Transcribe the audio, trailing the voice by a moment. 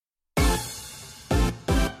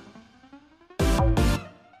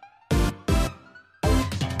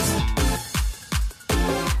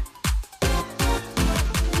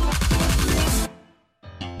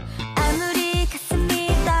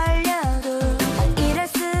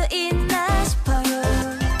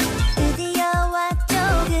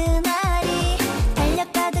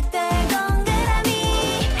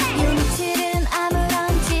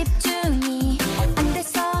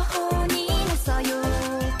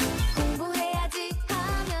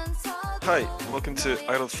Hi, welcome to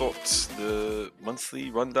Idle Thoughts, the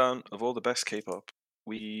monthly rundown of all the best K-pop.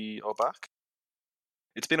 We are back.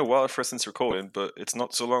 It's been a while for us since recording, but it's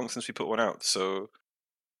not so long since we put one out, so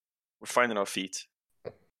we're finding our feet.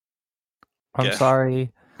 I'm Yeah.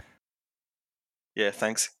 sorry. Yeah,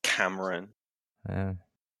 thanks, Cameron. Uh,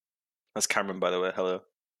 That's Cameron, by the way. Hello.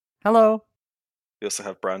 Hello. We also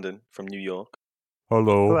have Brandon from New York,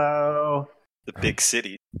 Hello. the big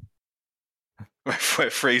city where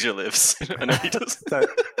Frasier lives. I know he does.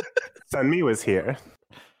 Sunmi was here.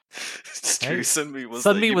 It's true. Hey, Sunmi was.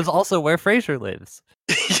 Sunmi was also where Frasier lives.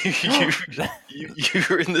 you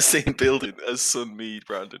were in the same building as Sunmi,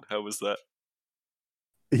 Brandon. How was that?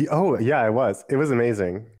 Oh yeah, I was. It was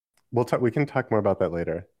amazing. We can talk more about that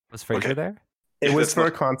later. Was Frasier Okay. there? It Yeah, was that's for a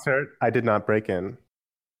not- concert. I did not break in.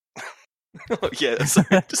 Oh, yeah,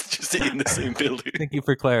 sorry, just in the same building. Thank you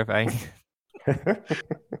for clarifying.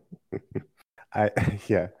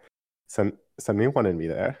 Yeah. Sunmi wanted me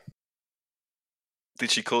there.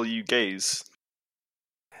 Did she call you gays?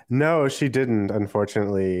 No, she didn't,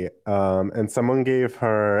 unfortunately. And someone gave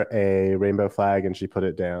her a rainbow flag and she put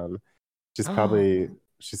it down. She's probably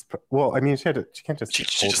well, I mean, she can't just She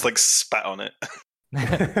hold just like spat on it.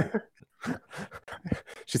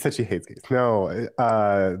 She said she hates gays. No,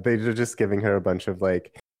 they're just giving her a bunch of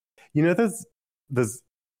like, you know, those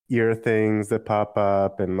ear things that pop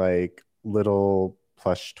up and like little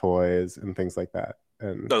plush toys and things like that.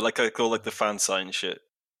 And No, like I call like the fan sign shit.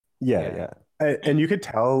 yeah. And you could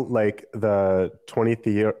tell like the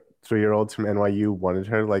 23-year-olds from NYU wanted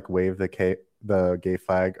her to like wave the gay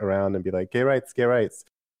flag around and be like, gay rights,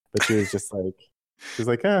 but she was just like,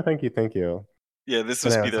 oh, thank you. Yeah, this And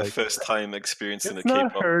must I be was their like, first time experiencing a it's not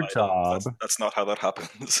K-pop her idol. job. That's not how that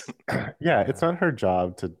happens. Yeah, it's not her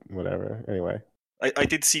job to whatever. Anyway. I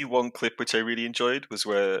did see one clip which I really enjoyed was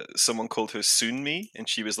where someone called her Sunmi and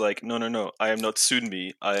she was like, no, I am not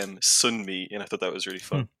Sunmi, I am Sunmi, and I thought that was really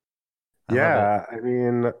fun. Yeah, I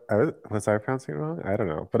mean, was I pronouncing it wrong? I don't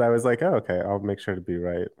know. But I was like, oh, okay, I'll make sure to be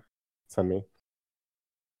right. Sunmi.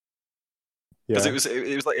 Because Yeah.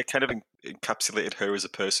 it was like it kind of encapsulated her as a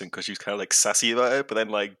person because she was kind of like sassy about it, but then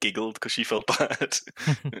like giggled because she felt bad.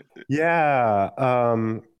 Yeah.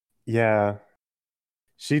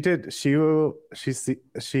 She did. She.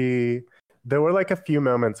 There were like a few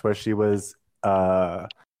moments where she was,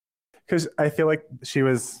 because I feel like she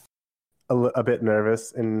was a bit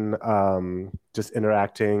nervous in just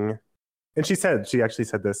interacting, and she actually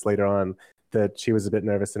said this later on that she was a bit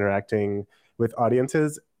nervous interacting with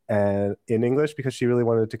audiences and in English because she really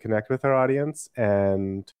wanted to connect with her audience,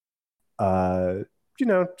 and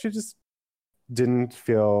she just didn't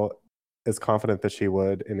feel as confident that she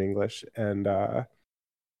would in English, and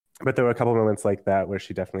but there were a couple moments like that where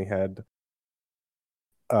she definitely had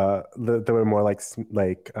there were more like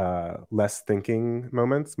less thinking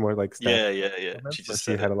moments, more like yeah. moments She where just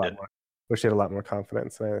she said had it, a lot yeah. more, where she had a lot more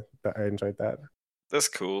confidence, and I enjoyed that. That's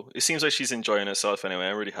cool. It seems like she's enjoying herself anyway.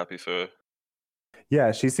 I'm really happy for her.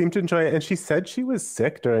 Yeah, she seemed to enjoy it, and she said she was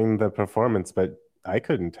sick during the performance, but I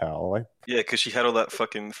couldn't tell. Yeah, because she had all that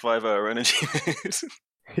fucking 5-hour energy.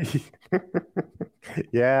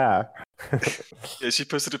 Yeah. Yeah, she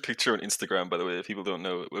posted a picture on Instagram, by the way, if people don't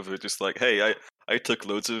know, of her just like, hey, I took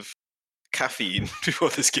loads of caffeine before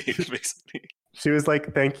this game, basically. She was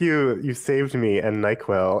like, "Thank you, you saved me," and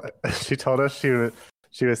NyQuil. She told us she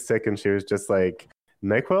was sick, and she was just like,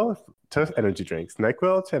 "NyQuil to energy drinks,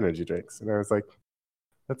 NyQuil to energy drinks," and I was like,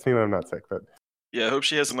 "That's me when I'm not sick." But Yeah, I hope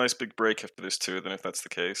she has a nice big break after this tour, then, if that's the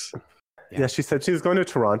case. yeah, she said she was going to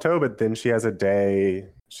Toronto, but then she has a day.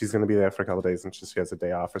 She's going to be there for a couple of days, and she has a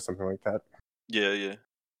day off or something like that. Yeah.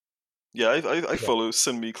 Yeah, I follow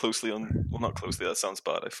Sunmi closely on... Well, not closely, that sounds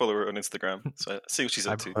bad. I follow her on Instagram, so I see what she's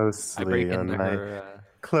up to. Closely on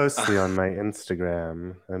my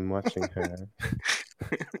Instagram. I'm watching her.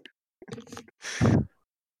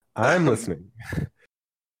 I'm listening.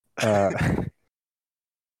 So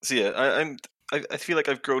yeah, I feel like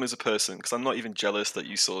I've grown as a person because I'm not even jealous that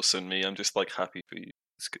you saw Sunmi. I'm just like happy for you.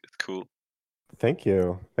 It's cool. Thank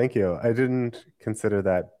you. I didn't consider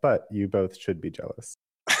that, but you both should be jealous.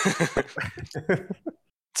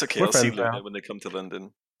 It's okay. We're I'll see friends Luna now. when they come to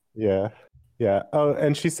London. Yeah. Oh,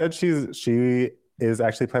 and she said she is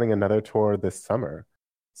actually planning another tour this summer,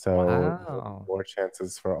 so Wow. more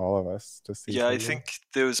chances for all of us to see. Yeah, I Sunmi. think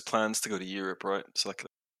there was plans to go to Europe, right? So like,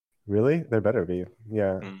 Really, there better be.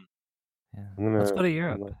 Yeah. Yeah. Let's go to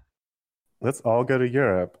Europe. Let's all go to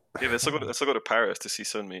Europe. yeah, let's all go to Paris to see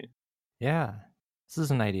Sunmi. Yeah. This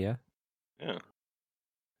is an idea. Yeah.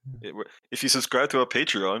 If you subscribe to our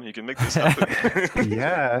Patreon, you can make this happen.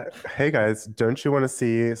 Yeah. Hey guys, don't you want to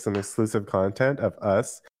see some exclusive content of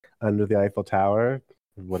us under the Eiffel Tower,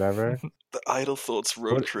 whatever. The Idle Thoughts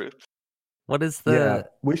road trip. What is the? Yeah,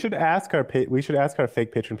 we should ask our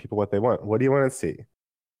fake patron people what they want. What do you want to see?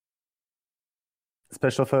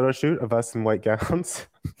 Special photo shoot of us in white gowns.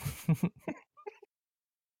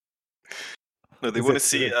 No, they want to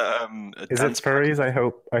see a is dance. It furries? I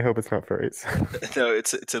hope it's not furries. No,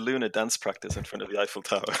 it's a Luna dance practice in front of the Eiffel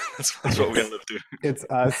Tower. That's what we end up doing. It's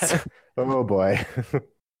us. Oh boy,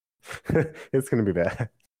 it's gonna be bad.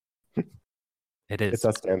 It is. It's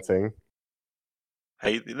us dancing.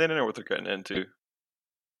 Hey, they don't know what they're getting into.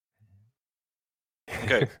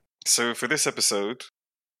 Okay, so for this episode,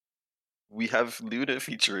 we have Luna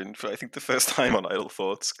featuring for I think the first time on Idle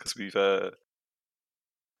Thoughts because we've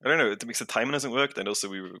I don't know, it makes the timing hasn't worked, and also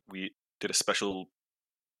we did a special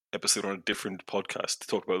episode on a different podcast to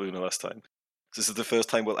talk about Luna last time. So this is the first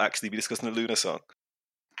time we'll actually be discussing a Luna song,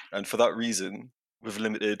 and for that reason, we've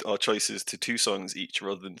limited our choices to 2 songs each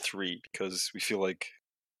rather than 3 because we feel like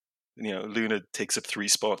Luna takes up 3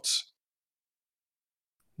 spots.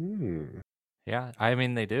 Yeah, I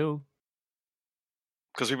mean they do.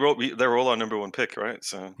 Because they're all our number 1 pick, right?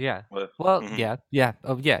 So yeah. Well, yeah.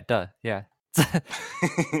 Oh yeah, duh, yeah.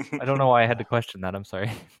 I don't know why I had to question that. I'm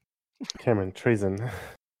sorry. Cameron, treason.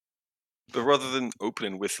 But rather than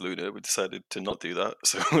opening with Luna, we decided to not do that.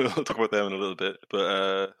 So we'll talk about them in a little bit.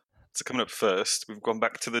 But so coming up first, we've gone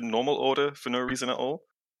back to the normal order for no reason at all.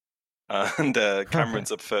 And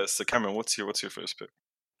Cameron's up first. So Cameron, what's your first pick?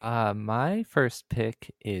 My first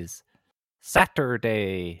pick is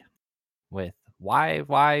Saturday with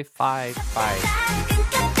Y555.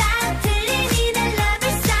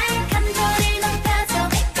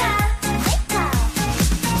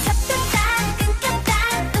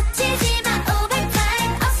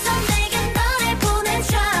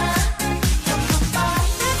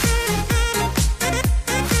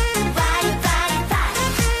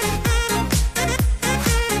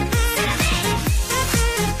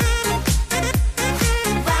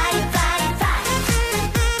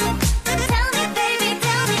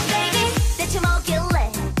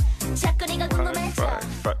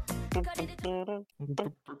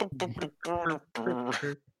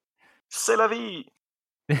 C'est la vie.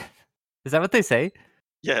 Is that what they say?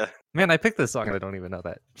 Yeah. Man, I picked this song and I don't even know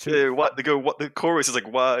that. What the chorus is like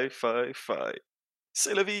Wi-Fi.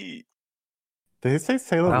 C'est la vie. Did they say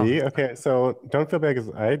C'est la vie? Okay, so don't feel bad because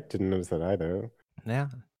I didn't notice that either. Yeah.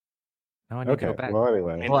 No, I need to go back. Well,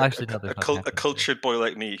 anyway. Well, actually, no, a cultured boy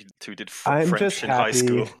like me who did French in high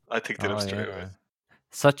school, I picked it up straight away.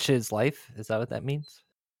 Such is life. Is that what that means?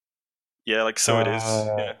 Yeah, like so it is.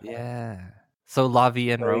 Yeah. So La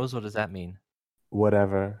Vie en Rose, what does that mean?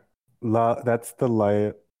 Whatever. That's the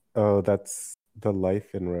life. Oh, that's the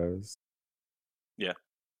life in Rose. Yeah.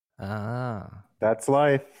 Ah. That's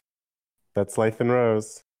life. That's life in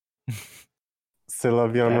Rose. C'est la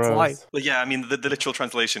vie en Rose. Life. Well, yeah, I mean the literal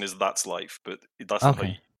translation is that's life, but that's not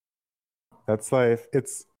like... That's life.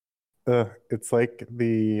 It's like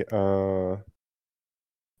the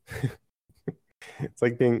it's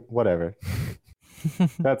like being whatever.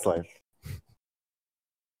 That's life.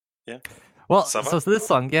 Yeah. Well, so this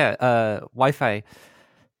song, Wi-Fi.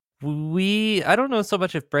 I don't know so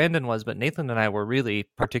much if Brandon was, but Nathan and I were really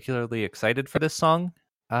particularly excited for this song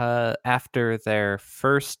after their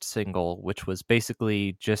first single, which was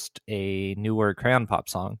basically just a newer Crayon Pop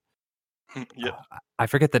song. Yeah. I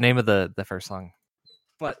forget the name of the first song,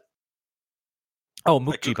 but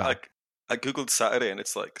Mukjiba. I googled Saturday and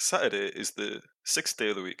it's like Saturday is the 6th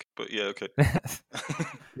day of the week, but yeah, okay.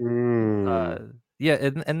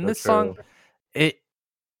 And this song,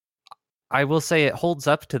 I will say it holds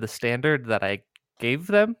up to the standard that I gave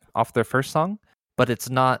them off their first song, but it's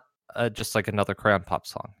not just like another Crayon Pop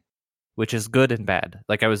song, which is good and bad.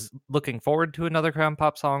 Like I was looking forward to another Crayon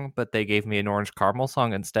Pop song, but they gave me an Orange Caramel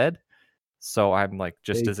song instead, so I'm like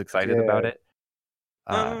just as excited about it.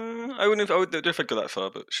 I wouldn't go that far,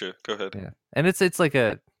 but sure, go ahead. Yeah, and it's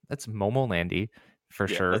Momolandy for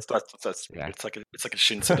sure. That's yeah. It's like a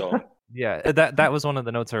Shinsadong. Yeah, that was one of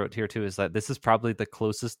the notes I wrote here too. Is that this is probably the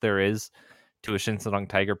closest there is to a Shinsadong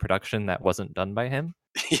Tiger production that wasn't done by him.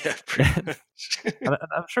 Yeah, pretty much.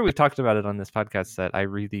 I'm sure we've talked about it on this podcast that I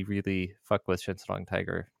really, really fuck with Shinsadong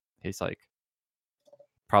Tiger. He's like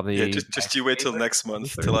probably just you wait till next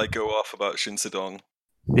month till I go off about Shinsadong.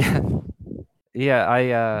 Yeah,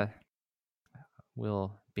 I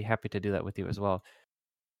will be happy to do that with you as well.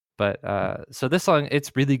 But so this song,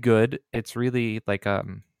 it's really good. It's really like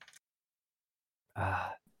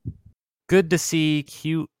good to see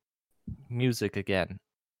cute music again.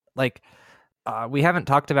 Like we haven't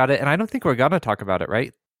talked about it, and I don't think we're gonna talk about it,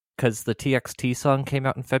 right? Because the TXT song came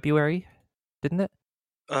out in February, didn't it?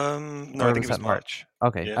 No, Or I think was it was that March.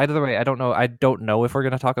 Okay. Yeah. Either way, I don't know. I don't know if we're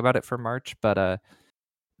gonna talk about it for March, but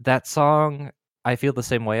that song I feel the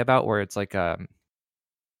same way about, where it's like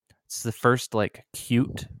it's the first like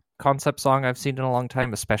cute concept song I've seen in a long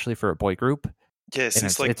time, especially for a boy group. Yeah, And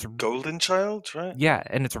since like it's Golden Child, right? yeah,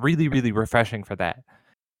 and it's really really refreshing for that.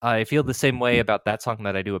 I feel the same way about that song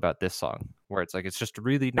that I do about this song, where it's like it's just a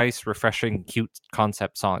really nice, refreshing, cute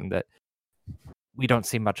concept song that we don't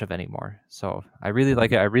see much of anymore. So I really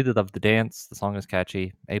like it. I really love the dance. The song is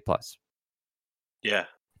catchy. A plus. Yeah.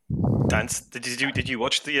 Dance. Did you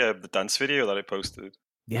watch the dance video that I posted?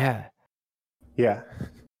 Yeah. Yeah.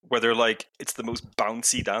 Where they're like, it's the most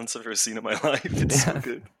bouncy dance I've ever seen in my life. It's so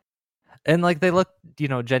good. And like they look,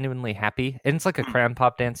 genuinely happy. And it's like a crayon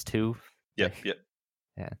pop dance too. Yeah, Like, yeah.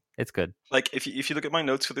 yeah, it's good. Like if you look at my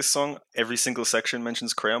notes for this song, every single section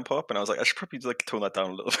mentions crayon pop, and I was like, I should probably like tone that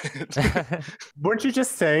down a little bit. Weren't you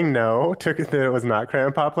just saying no? Took it that it was not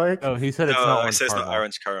crayon pop like? Oh, he said it's No, not I orange said it's not caramel.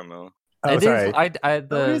 orange caramel. Oh, It sorry. is.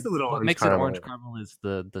 It is a little what orange makes caramel. it orange caramel is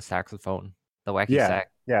the saxophone, the wacky Yeah,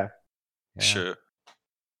 sax. yeah. Yeah. Sure.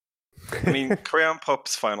 I mean, Crayon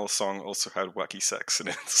Pop's final song also had wacky sex in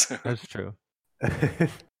it. So. That's true.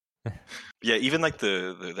 Yeah, even like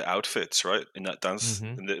the outfits, right? In that dance,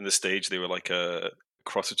 Mhm. in the stage, they were like a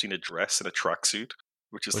cross between a dress and a tracksuit,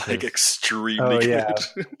 which is Which like is- extremely Oh, good. yeah.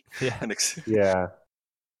 Yeah. And Yeah.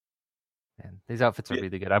 Man, these outfits are Yeah.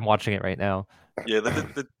 really good. I'm watching it right now. yeah,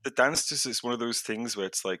 the dance just is one of those things where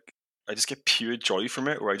it's like I just get pure joy from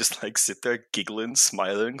it, where I just like sit there giggling,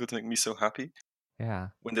 smiling, because it makes me so happy. Yeah.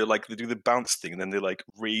 When they're like they do the bounce thing and then they like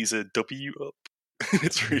raise a W up.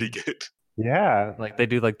 It's really good. Yeah. Like they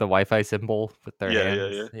do like the Wi-Fi symbol with their Yeah,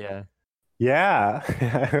 hands. yeah.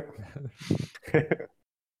 Yeah.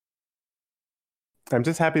 I'm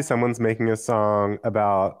just happy someone's making a song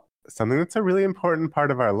about something that's a really important part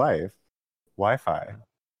of our life, Wi-Fi.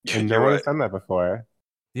 Yeah, And you're no one right. has done that before.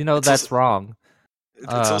 It's that's also- wrong.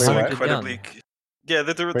 It's also Wait, what? incredibly. Yeah,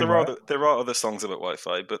 there Wait, what? there are other songs about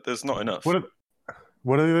Wi-Fi, but there's not enough. What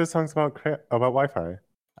are the other songs about Wi-Fi?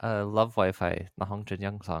 Love Wi-Fi, the Hong Jin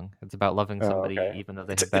Young song. It's about loving Oh, somebody okay. even though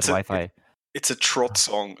they It's have a- bad it's a- Wi-Fi. It's a trot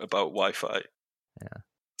song about Wi-Fi. Yeah.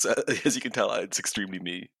 So as you can tell, it's extremely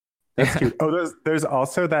me. That's cute. Oh, there's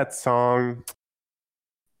also that song.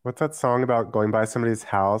 What's that song about going by somebody's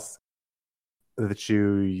house that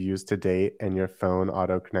you used to date and your phone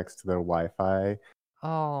auto connects to their Wi-Fi?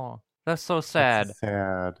 Oh, that's so sad. That's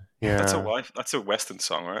sad. Yeah. That's a Western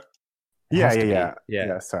song, right? It Yeah, has to be. yeah.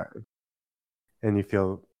 Yeah. Sorry. And you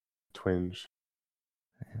feel twinge.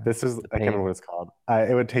 Yeah. This is, The I can't remember pain. what it's called.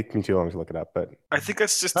 It would take me too long to look it up, but I think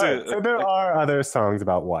that's just Alright, so there are other songs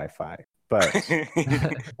about Wi-Fi, but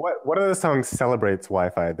what other song celebrates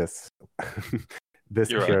Wi-Fi this this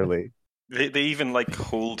You're right. purely? They even like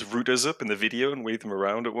hold routers up in the video and wave them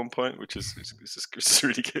around at one point, which is it's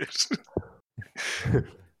really good.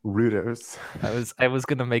 Rooters. I was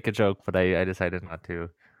gonna make a joke, but I decided not to.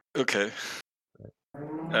 Okay.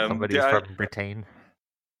 Somebody's yeah, from Britain.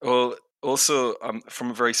 well, also, I'm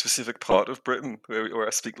from a very specific part of Britain where I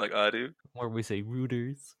speak like I do. Or we say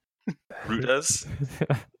rooters. Routers.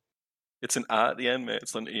 It's an R at the end, mate.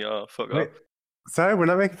 It's not an ER. Fuck Wait, up. sorry, we're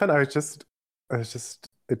not making fun. I was just.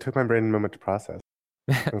 It took my brain a moment to process.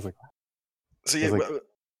 I was like, So yeah, It's like- well,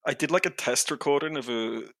 I did like a test recording of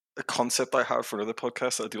a concept I have for another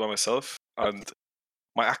podcast that I do by myself, and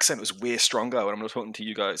my accent was way stronger when I'm not talking to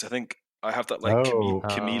you guys. I think I have that like Oh.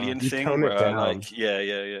 chameleon You thing tone it where I down. like yeah.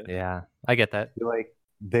 Yeah, I get that. you're like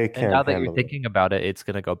they And can't now that you're handle it. thinking about it, it's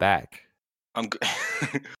gonna go back. I'm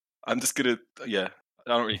I'm just gonna I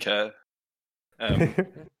don't really care.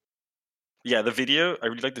 Yeah, the video I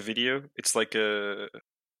really like the video. It's like it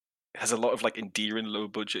has a lot of like endearing low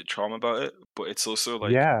budget charm about it, but it's also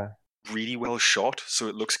like yeah. really well shot, so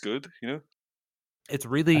it looks good. You know. It's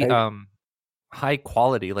really high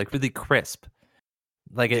quality, like really crisp.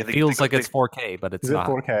 Like Yeah, it they feels got- like it's 4K, but it's Is it not.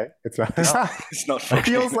 4K? It's not. It's not. It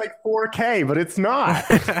feels like 4K, but it's not.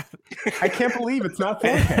 I can't believe it's not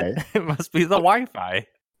 4K. It must be the Wi-Fi.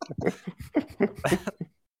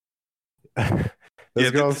 Those Yeah,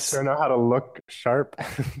 girls this- sure know how to look sharp.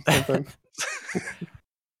 Something.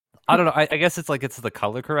 I don't know. I guess it's like it's the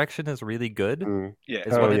color correction is really good. Mm. Yeah.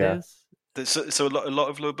 Is Oh, what it yeah. is. So a lot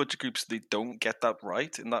of low budget groups they don't get that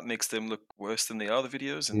right, and that makes them look worse than they are. The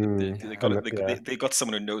videos, and they got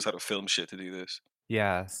someone who knows how to film shit to do this.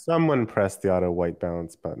 Yeah. Someone press the auto white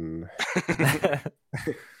balance button.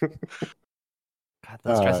 God,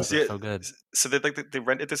 those dresses So, are yeah, so good. so they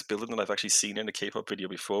rented this building that I've actually seen in a K-pop video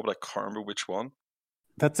before, but I can't remember which one.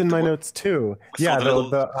 That's in The my one- notes too. With Yeah, all the little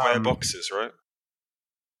the square boxes, right?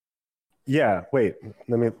 Yeah, wait.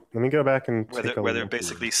 Let me go back and take a Where they're look.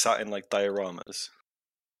 basically sat in like dioramas.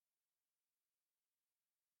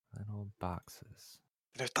 Little boxes.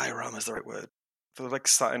 No, diorama is the right word. They're like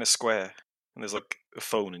sat in a square, and there's like a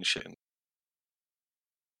phone and shit.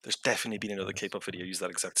 There's definitely been another K-pop video use that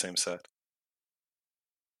exact same set.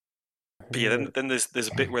 But yeah, then there's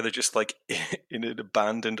a bit where they're just like in an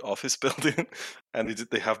abandoned office building, and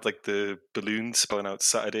they have like the balloons spelling out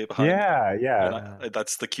Saturday behind. Yeah. And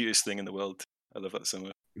that's the cutest thing in the world. I love that so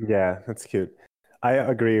much. Yeah, that's cute. I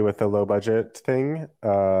agree with the low budget thing.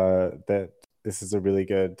 That this is a really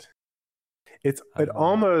good. It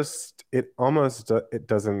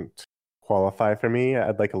doesn't qualify for me.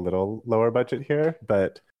 I'd like a little lower budget here,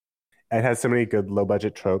 but it has so many good low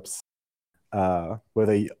budget tropes. Where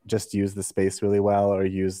they just use the space really well, or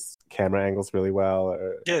use camera angles really well.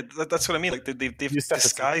 Or, yeah, that's what I mean. Like they've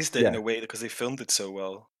disguised it in a way because they filmed it so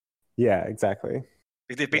well. Yeah, exactly.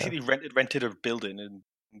 Like they basically rented a building and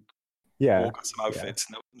all got some outfits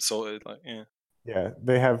and sorted. Like yeah,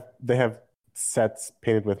 they have sets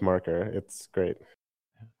painted with marker. It's great.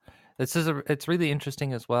 It's really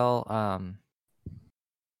interesting as well.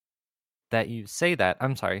 That you say that.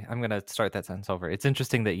 I'm sorry. I'm gonna start that sentence over. It's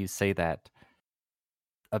interesting that you say that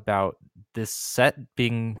about this set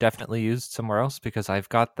being definitely used somewhere else, because I've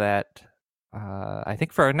got that. I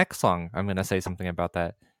think for our next song, I'm gonna say something about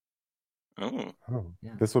that. Oh,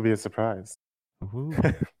 yeah. This will be a surprise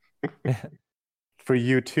for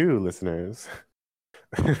you too, listeners.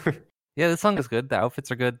 Yeah, the song is good. The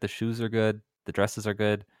outfits are good. The shoes are good. The dresses are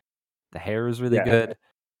good. The hair is really good.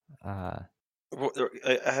 I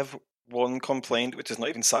have one complaint, which is not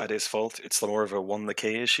even Saturday's fault. It's more of a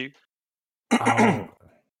 1TheK issue. Oh.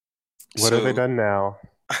 What have they done now?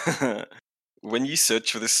 When you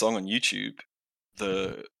search for this song on YouTube,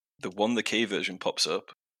 the 1TheK version pops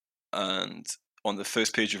up, and on the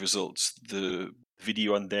first page of results, the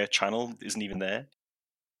video on their channel isn't even there.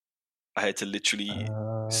 I had to literally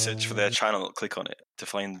search for their channel, click on it to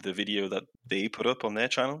find the video that they put up on their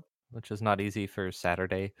channel. Which is not easy for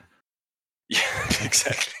Saturday. Yeah,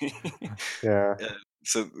 exactly. Yeah.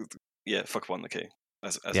 So, yeah, fuck 1TheK.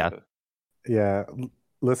 Yeah.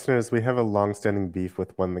 Listeners, we have a long-standing beef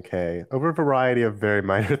with 1TheK over a variety of very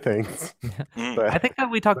minor things. But, I think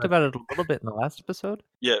that we talked about it a little bit in the last episode.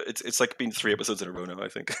 Yeah, it's like been 3 episodes in a row now, I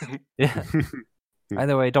think. Yeah.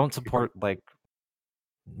 Either way, don't support like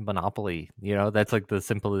monopoly. You know, that's like the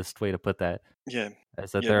simplest way to put that. Yeah,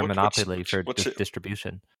 is that they're a monopoly for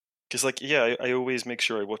distribution. Because like, yeah, I always make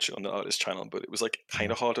sure I watch it on the artist channel, but it was like kind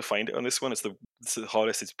of hard to find it on this one. It's the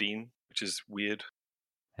hardest it's been, which is weird.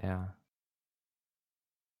 Yeah.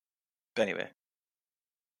 But anyway,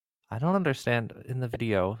 I don't understand. In the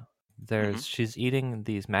video, she's eating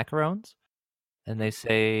these macarons, and they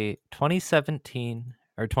say 2017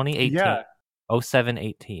 or 2018. Yeah.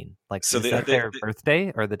 07/18. Like, so is that their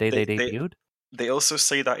birthday or the day they debuted? They also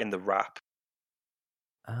say that in the rap.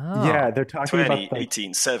 Oh. Yeah, they're talking 20, about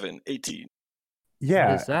 18, 7, 18.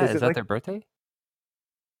 Yeah. What is that? Is that like their birthday?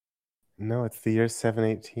 No, it's the year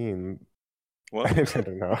 7/18. What? I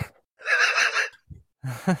don't know.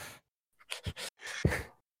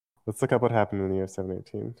 Let's look up what happened in the year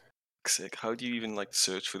 7/18. Sick. How do you even like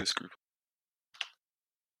search for this group?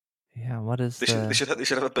 Yeah, what is they should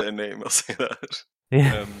have a better name, I'll say that.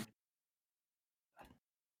 Yeah.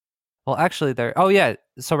 Well, actually, oh yeah,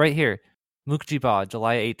 so right here, Mukjiba,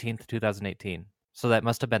 July 18th, 2018. So that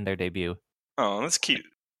must have been their debut. Oh, that's cute.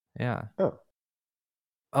 Yeah.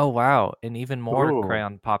 Oh wow, and even more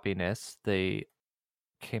crayon poppiness, they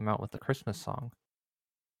came out with a Christmas song.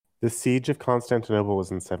 The Siege of Constantinople was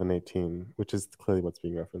in 7/18, which is clearly what's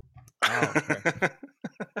being referenced. Oh, okay.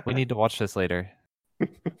 We need to watch this later.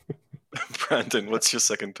 Brandon, what's your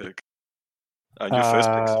second pick? And your first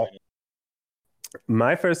pick?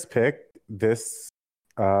 My first pick this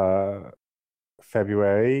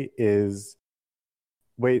February is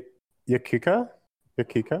Yukika.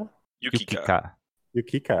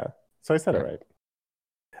 So I said it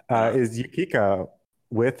right. Is Yukika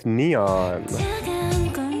with Neon.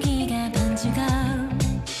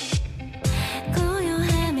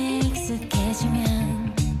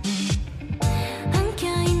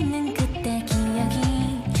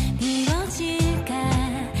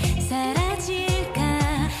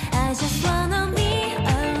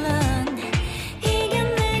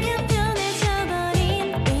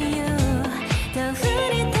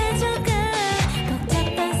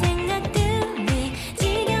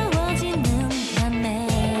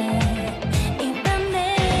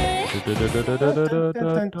 I just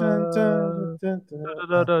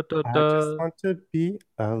want to be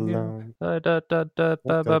alone.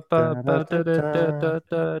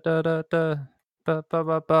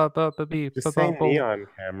 Just say neon,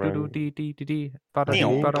 Cameron.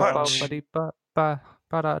 Neon Patch. Neon.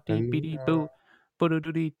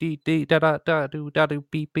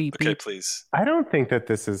 Okay, please. I don't think that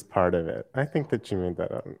this is part of it. I think that you made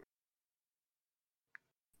that up.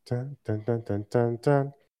 Dun, dun, dun, dun, dun,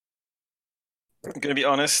 dun. I'm gonna be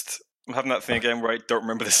honest. I'm having that thing again where I don't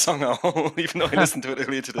remember this song at all, even though I listened to it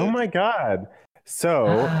earlier today. Oh my god.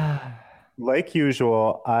 So, like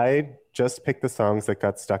usual, I just picked the songs that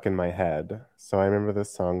got stuck in my head. So I remember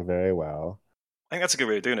this song very well. I think that's a good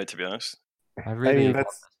way of doing it, to be honest. I really love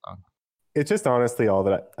that's this song. it's just honestly all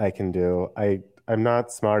that I can do. I'm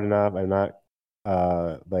not smart enough. I'm not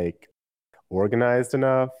like organized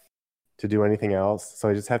enough to do anything else. So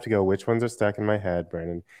I just have to go, which ones are stuck in my head,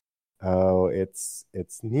 Brandon? Oh, it's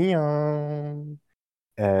Neon.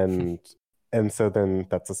 And so then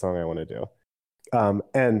that's the song I want to do.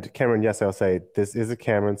 And Cameron, yes, I'll say this is a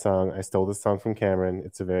Cameron song. I stole this song from Cameron.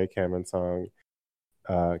 It's a very Cameron song.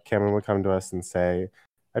 Cameron would come to us and say,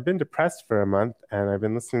 I've been depressed for a month and I've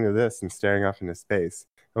been listening to this and staring off into space.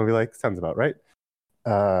 And we'll be like, sounds about right.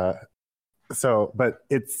 But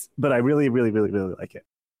I really, really, really, really like it.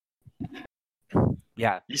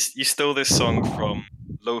 Yeah. You stole this song from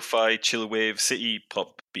lo-fi chill wave city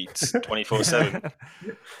pop beats 24/7.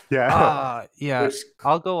 Yeah. Yeah. Which-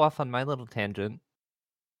 I'll go off on my little tangent.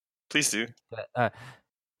 Please do.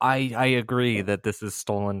 I agree that this is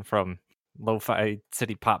stolen from lo-fi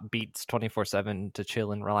city pop beats 24/7 to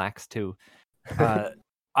chill and relax too.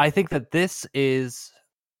 I think that this is,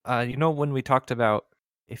 when we talked about,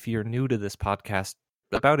 if you're new to this podcast,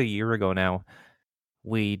 about a year ago now,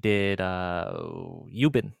 we did,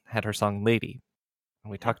 Yubin had her song Lady. And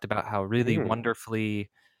we talked about how really wonderfully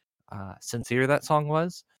sincere that song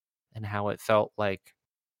was and how it felt like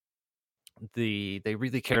they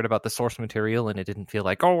really cared about the source material and it didn't feel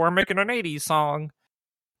like, oh, we're making an 80s song.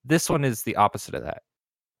 This one is the opposite of that.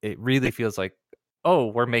 It really feels like, oh,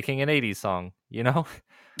 we're making an 80s song, you know?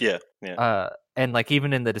 Yeah. And like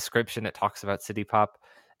even in the description it talks about city pop.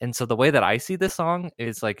 And so the way that I see this song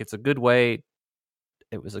is like it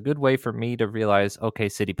was a good way for me to realize, okay,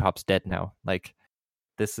 city pop's dead now. Like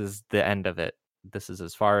this is the end of it. This is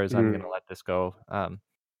as far as I'm going to let this go.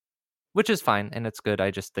 Which is fine and it's good. I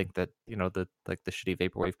just think that, the shitty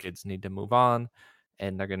vaporwave kids need to move on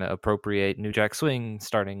and they're going to appropriate New Jack Swing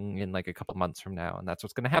starting in like a couple months from now, and that's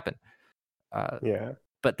what's going to happen. Yeah.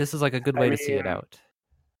 But this is like a good way to see it out.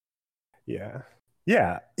 Yeah.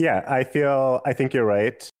 I think you're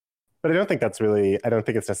right. But I don't think it's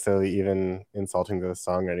necessarily even insulting to the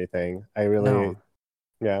song or anything.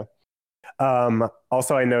 Yeah.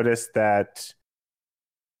 Also, I noticed that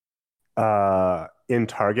in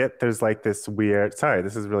Target, there's like this weird, sorry,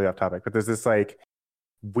 this is really off topic, but there's this like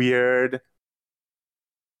weird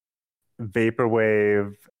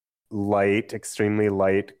vaporwave extremely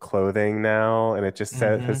light clothing now. And it just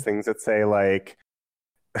says there's things that say like,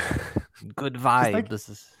 good vibe. Like, this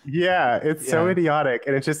is it's so idiotic.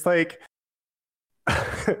 And it's just like,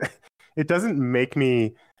 it doesn't make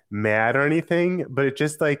me mad or anything, but it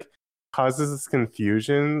just like causes this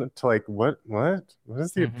confusion to like, what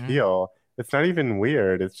is the appeal? It's not even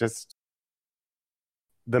weird. It's just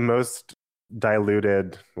the most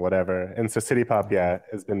diluted whatever. And so city pop,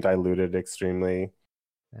 has been diluted extremely.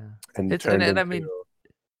 Yeah. And I mean,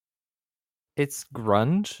 it's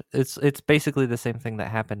grunge. It's basically the same thing that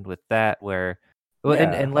happened with that, where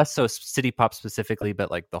and less so city pop specifically, but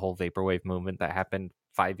like the whole vaporwave movement that happened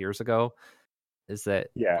 5 years ago is that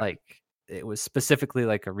like it was specifically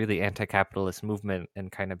like a really anti-capitalist movement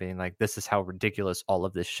and kind of being like, this is how ridiculous all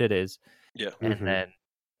of this shit is. Yeah. And then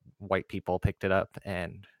white people picked it up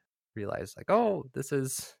and realized like, oh, this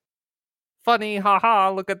is funny, haha,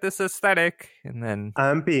 look at this aesthetic. And then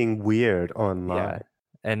I'm being weird online. Yeah.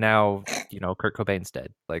 And now, Kurt Cobain's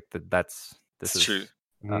dead. Like this is true.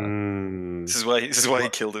 This is why he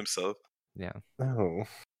killed himself. Yeah. Oh.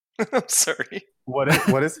 I'm sorry. What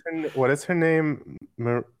is her name?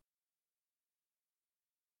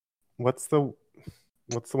 What's the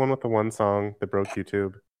one with the one song that broke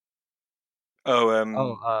YouTube?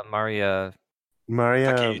 Maria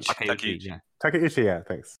Takeuchi. Takeuchi, yeah,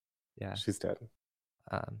 thanks. Yeah. She's dead.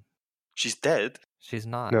 She's dead? She's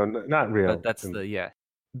not. No, not real. But that's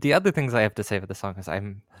the other things I have to say for the song is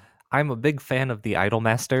I'm a big fan of the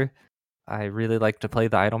Idolmaster. I really like to play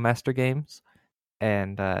the Idolmaster games.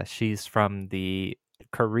 And she's from the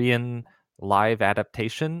Korean live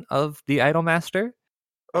adaptation of the Idolmaster.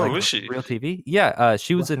 Oh, like was she? Real TV. Yeah,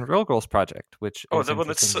 she was in Real Girls Project, which Oh, is the one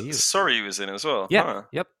that's interesting to you. Sorry was in as well. Yeah, Huh.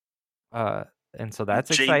 yep. And so that's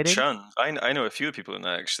Jane exciting. Chun. I know a few people in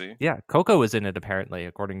that actually. Yeah, Coco was in it apparently,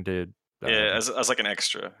 according to Yeah, as like an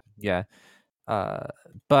extra. yeah.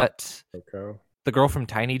 But Coco. the girl from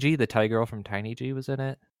Tiny G, the Thai girl from Tiny G, was in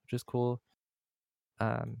it, which is cool.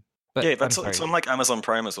 But Yeah, I'm it's sorry. on like Amazon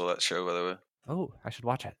Prime as well. That show, by the way. Oh, I should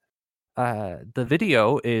watch it. The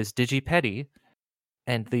video is Digi Petty,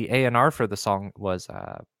 and the A&R for the song was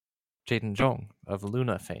Jaden Jong of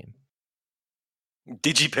Luna fame.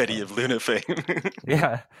 Digipeddy of Luna fame.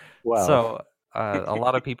 Yeah. Wow. So a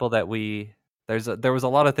lot of people that there was a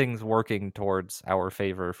lot of things working towards our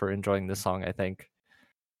favor for enjoying this song, I think.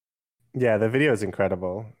 Yeah, the video is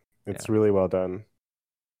incredible. It's really well done.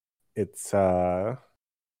 It's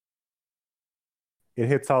it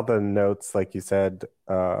hits all the notes, like you said,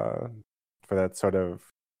 for that sort of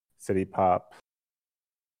city pop,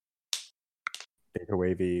 bigger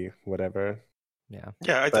wavy, whatever. Yeah.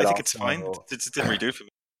 Yeah, I But think it's fine. also- It didn't redo for me.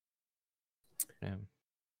 Yeah.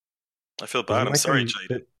 I feel You bad. didn't I'm like sorry, the-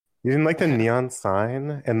 Jaden. You didn't like the neon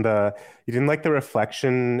sign and you didn't like the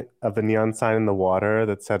reflection of the neon sign in the water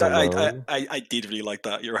that said alone. I did really like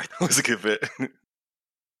that. You're right. That was a good bit.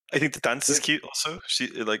 I think the dance is cute. Also,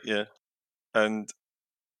 and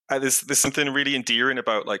there's something really endearing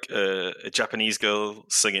about like a Japanese girl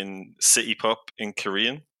singing city pop in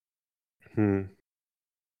Korean.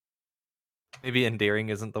 Maybe endearing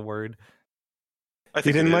isn't the word. I You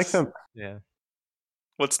think didn't it like is. them. Yeah.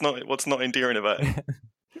 What's not endearing about it?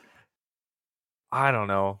 I don't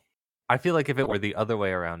know. I feel like if it were the other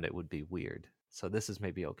way around, it would be weird. So this is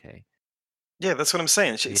maybe okay. Yeah, that's what I'm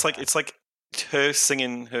saying. It's Yeah. like her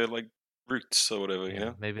singing her like roots or whatever. Yeah, You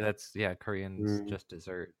know. maybe that's Koreans just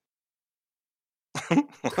dessert.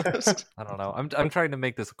 What? I don't know. I'm trying to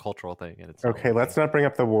make this a cultural thing, and it's not Okay, let's not bring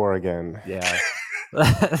up the war again. Yeah.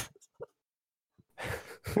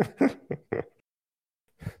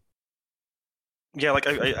 Yeah, like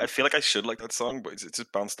I feel like I should like that song, but it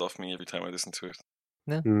just bounced off me every time I listen to it.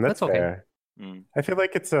 Yeah, That's okay. fair. Mm. I feel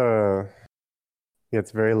like it's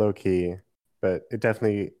it's very low key, but it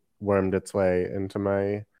definitely wormed its way into my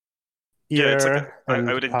ear Yeah, it's like and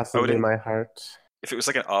I would possibly my heart. If it was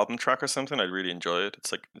like an album track or something, I'd really enjoy it.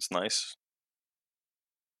 It's nice.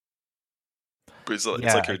 But it's like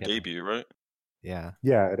I her get it. debut, right? Yeah.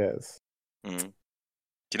 Yeah, it is. Mm. Do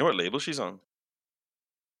you know what label she's on?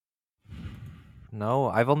 No,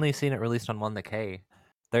 I've only seen it released on One the K.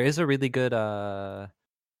 There is a really good Low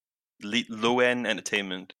End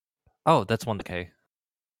Entertainment. Oh, that's One the K.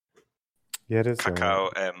 Yeah, it is. Cacao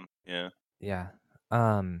M. Yeah. Yeah.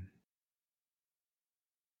 Our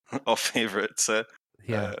favorite.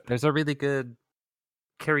 Yeah. There's a really good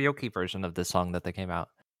karaoke version of this song that they came out.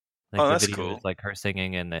 Oh, the that's video cool. is like her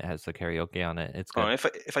singing and it has the karaoke on it. It's good. Oh,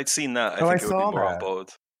 if I'd seen that, Oh, I I think it would saw be more on that. board.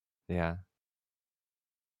 Yeah.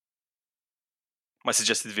 My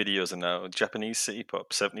suggested videos are now Japanese City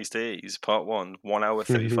Pop 70s Days Part 1, 1 hour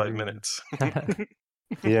 35 minutes.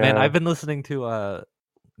 Yeah. Man, I've been listening to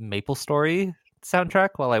Maple Story soundtrack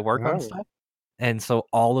while I work on Oh. stuff. And so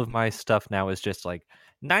all of my stuff now is just like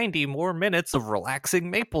 90 more minutes of relaxing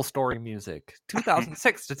Maple Story music.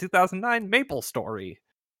 2006 to 2009 Maple Story.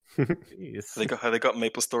 Jeez. They got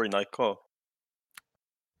Maple Story Nightcore.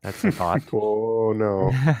 That's the thought. Oh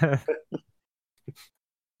no.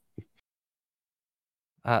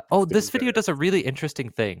 This video does a really interesting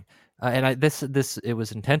thing, and this it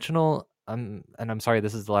was intentional. And I'm sorry,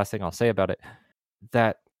 this is the last thing I'll say about it.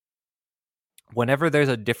 That whenever there's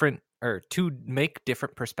a different or to make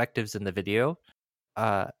different perspectives in the video,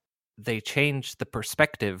 they change the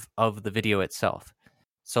perspective of the video itself.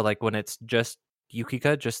 So like when it's just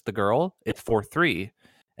Yukika, just the girl, it's 4:3,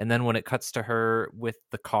 and then when it cuts to her with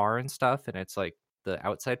the car and stuff, and it's like the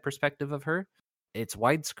outside perspective of her, it's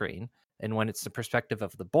widescreen. And when it's the perspective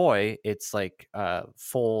of the boy, it's like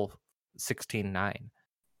full 16:9.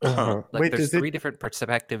 Uh-huh. Like Wait, there's is it? three different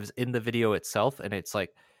perspectives in the video itself, and it's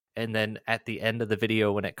like, and then at the end of the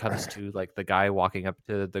video, when it comes to like the guy walking up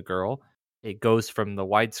to the girl, it goes from the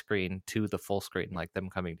widescreen to the full screen, like them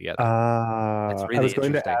coming together. It's really I was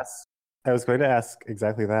going to interesting. ask. I was going to ask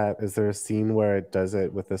exactly that. Is there a scene where it does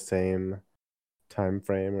it with the same time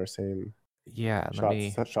frame or same Yeah,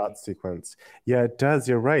 shot sequence? Yeah, it does.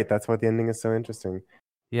 You're right. That's why the ending is so interesting.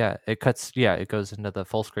 Yeah, it cuts. Yeah, it goes into the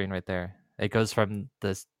full screen right there. It goes from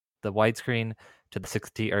the widescreen to the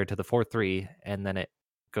 60 or to the 4:3, and then it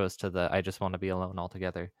goes to the I just want to be alone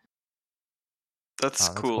altogether. That's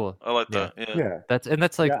That's cool. cool. I like Yeah. that. Yeah. Yeah.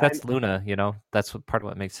 That's like Yeah, that's Luna. You know, that's part of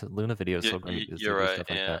what makes Luna videos so great. Is they You're do right. stuff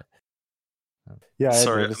like Yeah. that. Yeah, I I'm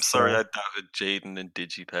noticed, sorry I doubted Jaden and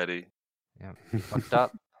Digipeddy. Yeah, fucked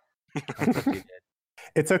up. That's what you did.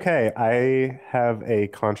 It's okay. I have a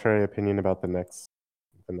contrary opinion about the next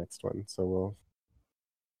one, so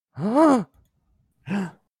we'll.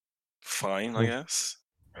 Fine, I guess.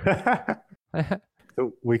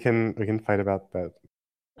 So we can fight about that.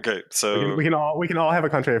 Okay, so We can all have a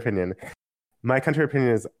contrary opinion. My contrary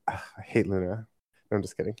opinion is I hate Luna. No, I'm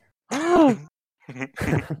just kidding. I'm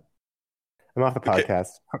off the Okay. podcast.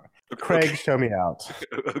 Craig, Okay. show me out.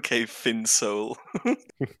 Okay, Finn Soul.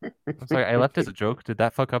 I'm sorry, I left as a joke. Did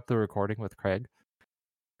that fuck up the recording with Craig?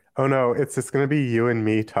 Oh no, it's just gonna be you and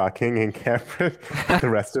me talking, and Cameron. The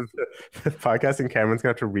rest of the podcast, and Cameron's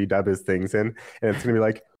gonna have to redub his things in, and it's gonna be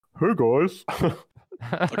like, "Hey guys."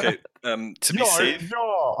 Okay, to be safe,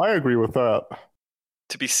 I agree with that.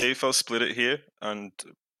 I'll split it here and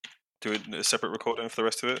do a separate recording for the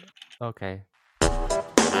rest of it. Okay.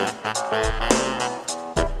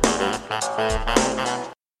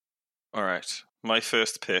 All right, my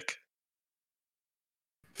first pick,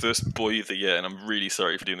 first boy of the year, and I'm really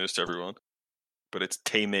sorry for doing this to everyone, but it's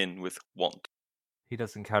Taemin with Want. He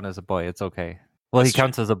doesn't count as a boy. It's okay. Well, he That's true.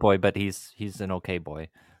 counts as a boy, but he's an okay boy.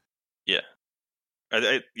 Yeah.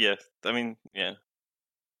 I mean, yeah.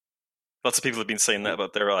 Lots of people have been saying that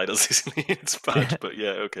about their idols recently. It's bad, but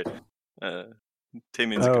yeah, okay.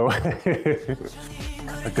 Taemin's a good one.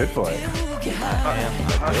 A good boy. I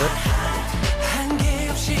am a good.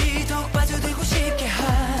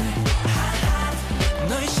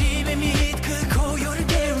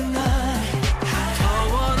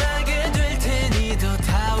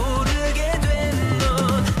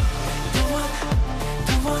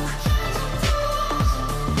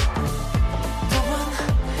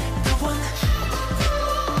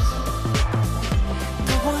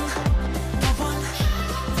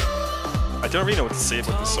 I don't really know what to say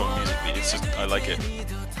about this song musically. It's just I like it.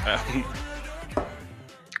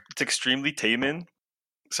 It's extremely Taemin,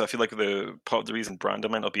 so I feel like the part of the reason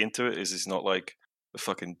Brandon might not be into it is he's not like a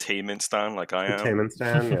fucking Taemin stan like I am. Taemin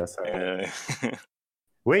stan, yes. Yeah.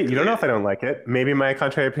 Wait, you don't know if I don't like it. Maybe my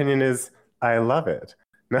contrary opinion is I love it.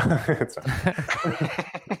 No, it's not.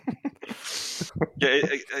 Yeah,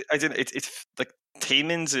 I didn't. It's like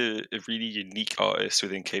Taemin's a really unique artist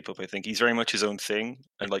within K-pop. I think he's very much his own thing,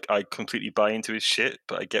 and like I completely buy into his shit.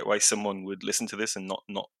 But I get why someone would listen to this and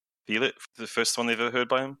not feel it for the first one they've ever heard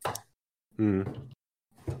by him. Mm.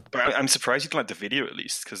 But I'm surprised you didn't like the video at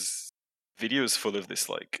least, because video is full of this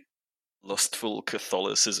like lustful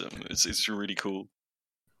Catholicism. It's really cool.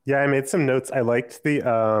 Yeah, I made some notes. I liked the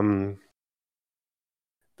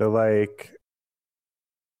like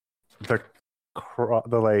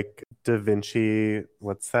the like Da Vinci.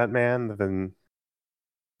 What's that man? The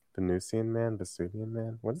Venusian man, Vesuvian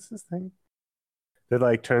man. What is this thing? That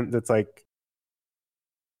like that's like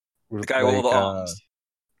The guy with all the arms.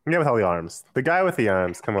 Yeah, with all the arms. The guy with the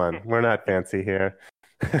arms. Come on, we're not fancy here.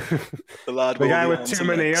 The lad The with all guy the with arms too and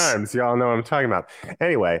many legs. arms. Y'all know what I'm talking about.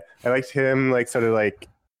 Anyway, I liked him. Like sort of like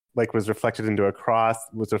was reflected into a cross.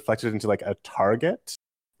 Was reflected into like a target,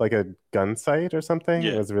 like a gun sight or something.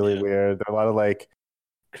 Yeah, It was really yeah. weird. There were a lot of like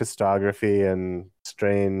crystography and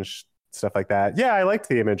strange stuff like that. Yeah, I liked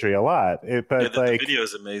the imagery a lot. But The like, video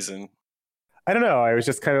is amazing. I don't know. I was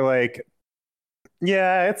just kind of like,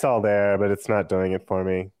 yeah, it's all there, but it's not doing it for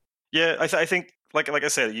me. Yeah, I think like I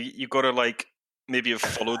said, you got to like maybe have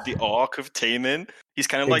followed the arc of Taemin. He's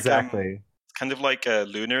kind of like Exactly. kind of like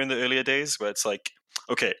Luna in the earlier days, where it's like,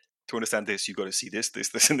 okay, to understand this, you got to see this,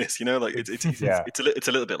 and this. You know, like it's Yeah. it's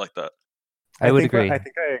a little bit like that. I would think agree. I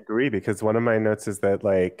think I agree because one of my notes is that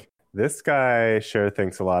like this guy sure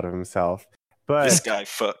thinks a lot of himself, but This guy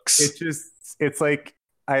fucks. it's like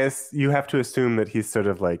you have to assume that he's sort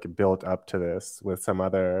of like built up to this with some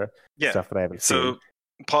other Yeah. stuff that I haven't So seen.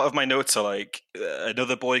 part of my notes are like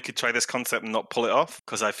another boy could try this concept and not pull it off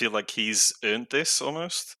because I feel like he's earned this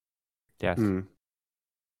almost. Yes, Mm.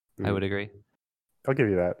 I would agree. I'll give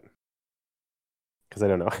you that because I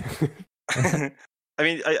don't know. I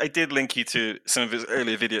mean, I did link you to some of his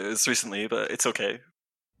earlier videos recently, but it's okay.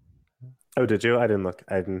 Oh, did you? I didn't look.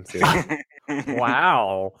 I didn't see it.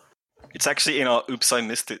 Wow. It's actually in our Oops, I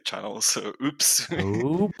Missed It channel, so oops.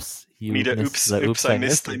 Oops. You Need a missed oops, the oops, I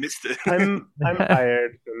missed it. it. I'm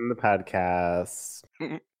fired from the podcast.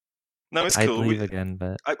 No, it's I'd cool. leave again,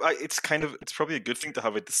 but It's probably a good thing to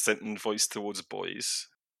have a dissenting voice towards boys.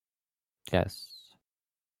 yes.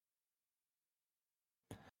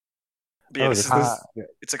 But yeah, Oh,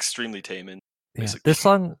 it's extremely Taemin. Yeah. Basically. This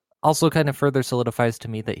song also kind of further solidifies to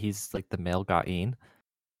me that he's like the male Gain,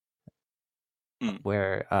 Mm.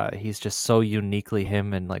 where he's just so uniquely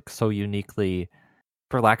him and like so uniquely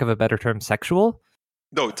for lack of a better term, sexual.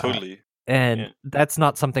 No, totally. And Yeah. that's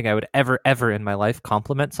not something I would ever in my life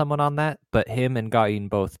compliment someone on that. But him and Gain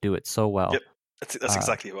both do it so well. Yep. That's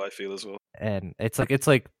exactly how I feel as well. And it's like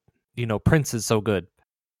Prince is so good.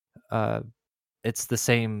 It's the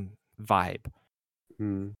same vibe,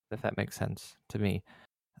 if that makes sense to me.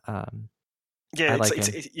 Yeah, I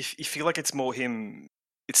you feel like it's more him.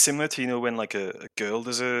 It's similar to when like a girl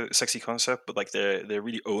does a sexy concept, but like they're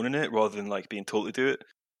really owning it rather than like being told to do it.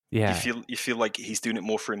 Yeah, You feel like he's doing it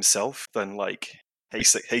more for himself than like,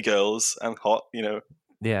 hey girls, I'm hot.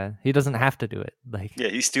 yeah. He doesn't have to do it. Like, Yeah,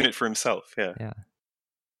 he's doing it for himself. Yeah.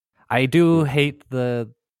 I do hate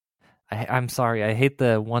I'm sorry. I hate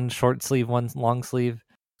the one short sleeve, one long sleeve.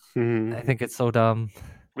 I think it's so dumb.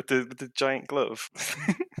 With the giant glove.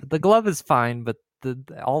 The glove is fine, but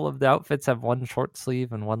all of the outfits have one short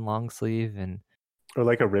sleeve and one long sleeve, or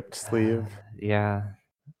like a ripped sleeve. Yeah,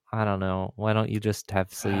 I don't know. Why don't you just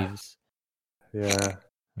have sleeves? Yeah.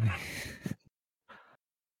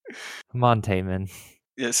 Come on, Taemin.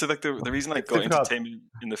 Yeah, so like the reason I got into Taemin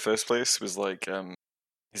in the first place was like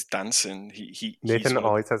his dancing. Nathan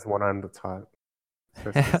always has one arm that's hot.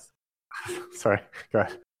 Sorry, go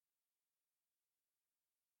ahead.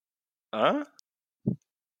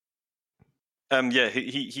 Yeah,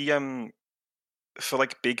 he for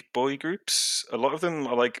like big boy groups, a lot of them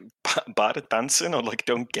are like bad at dancing or like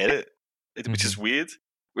don't get it, which is weird.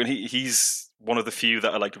 When he's one of the few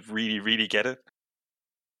that are like really, really get it.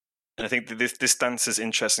 And I think that this dance is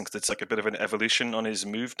interesting because it's like a bit of an evolution on his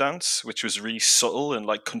move dance, which was really subtle and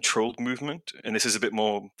like controlled movement. And this is a bit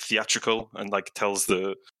more theatrical and like tells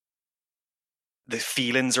the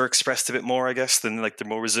feelings are expressed a bit more, I guess, than like the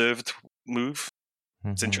more reserved move.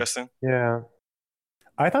 It's interesting. Yeah.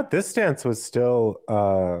 I thought this dance was still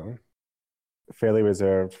fairly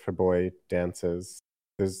reserved for boy dances.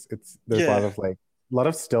 There's a lot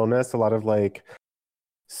of stillness, a lot of like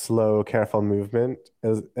slow, careful movement,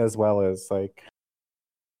 as well as like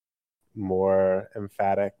more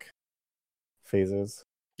emphatic phases.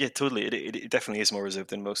 Yeah, totally. It definitely is more reserved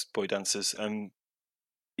than most boy dances.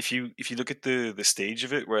 If you look at the stage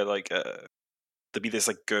of it, where like there'd be this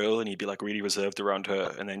like girl and he'd be like really reserved around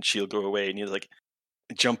her, and then she'll go away and you're like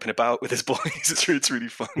jumping about with his boys. It's really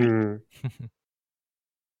funny.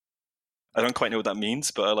 I don't quite know what that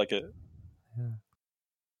means, but I like it. Yeah.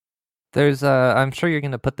 There's I'm sure you're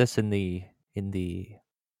gonna put this in the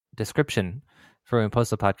description for when we post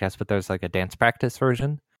the podcast, but there's like a dance practice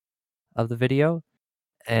version of the video.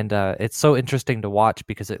 And it's so interesting to watch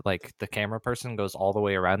because it like the camera person goes all the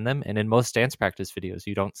way around them, and in most dance practice videos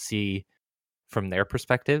you don't see from their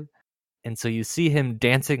perspective, and so you see him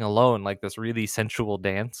dancing alone like this really sensual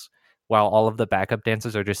dance while all of the backup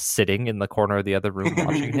dancers are just sitting in the corner of the other room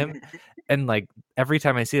watching him. And like every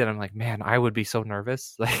time I see that, I'm like, man, I would be so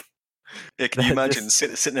nervous. Like, yeah, can you imagine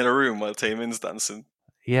sitting in a room while Taemin's dancing?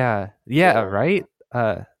 Yeah, right.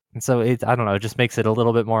 And so I don't know, it just makes it a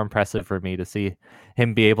little bit more impressive for me to see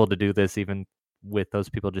him be able to do this even with those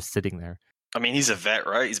people just sitting there. I mean, he's a vet,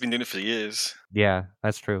 right? He's been doing it for years. Yeah,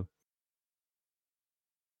 that's true.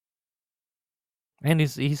 And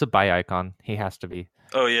he's a bi icon. He has to be.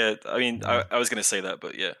 Oh yeah, I mean, I was going to say that,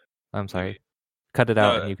 but yeah. I'm sorry. Cut it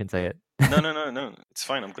out and you can say it. No. It's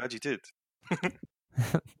fine. I'm glad you did.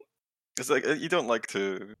 It's like you don't like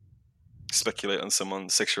to speculate on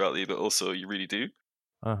someone's sexuality, but also you really do.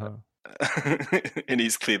 And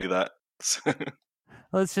he's clearly that.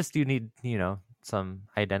 Well, it's just you need, some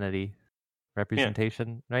identity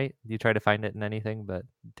representation, right? You try to find it in anything, but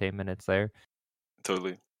Taemin, it's there.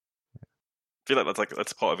 Totally. I feel like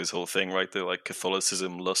that's part of his whole thing, right? The like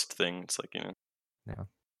Catholicism lust thing. It's like, Yeah.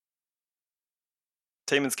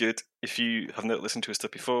 Taemin's good. If you have not listened to his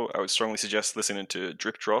stuff before, I would strongly suggest listening to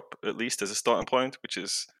Drip Drop at least as a starting point, which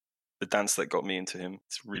is the dance that got me into him.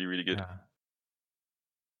 It's really, really good. Yeah.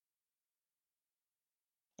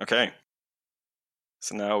 Okay.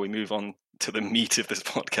 So now we move on to the meat of this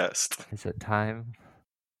podcast. Is it time?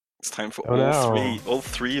 It's time for all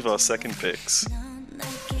three of our second picks.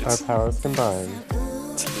 Our powers combined.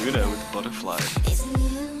 It's Luna with Butterfly.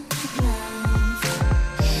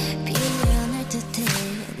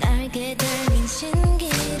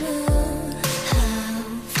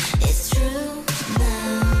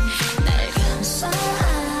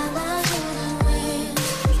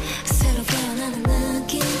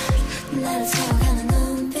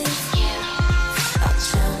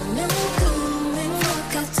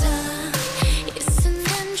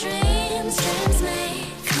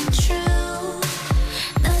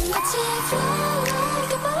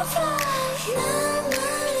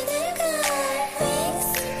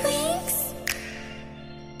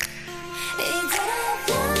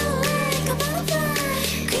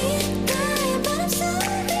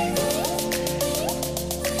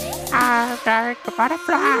 like a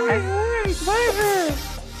butterfly.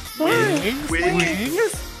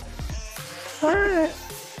 Wings. God,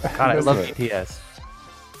 I love BTS.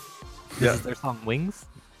 Yeah. Is their song Wings?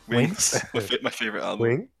 Wings. My favorite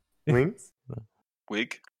album. Wings?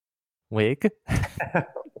 Wig. Wig?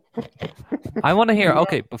 I want to hear,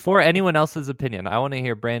 okay, before anyone else's opinion, I want to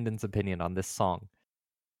hear Brandon's opinion on this song.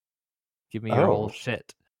 Give me your whole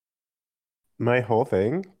shit. My whole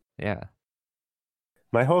thing? Yeah.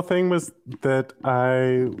 My whole thing was that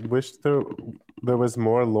I wish there was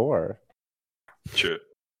more lore. Sure.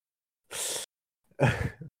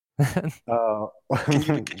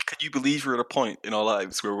 Can Can you believe we're at a point in our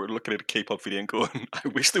lives where we're looking at a K-pop video and going, I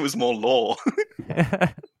wish there was more lore?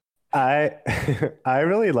 I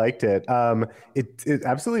really liked it. It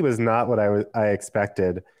absolutely was not what I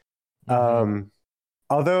expected.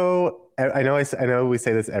 Although I know we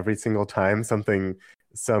say this every single time some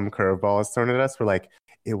curveball is thrown at us. We're like,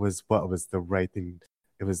 it was what was the right thing.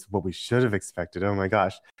 It was what we should have expected. Oh my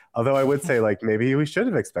gosh. Although I would say like maybe we should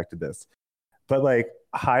have expected this. But like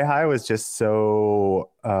Hi was just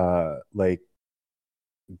so like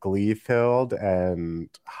glee filled and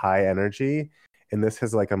high energy, and this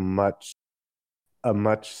has like a much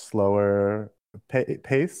slower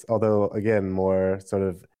pace, although again more sort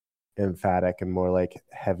of emphatic and more like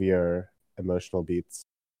heavier emotional beats.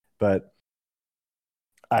 But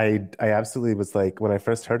I absolutely was like, when I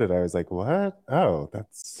first heard it, I was like, what? Oh,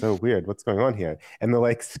 that's so weird. What's going on here? And the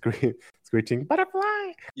like screeching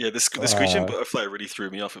butterfly. Yeah, the screeching butterfly really threw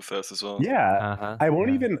me off at first as well. Yeah. I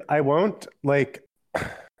won't like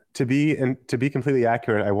to be completely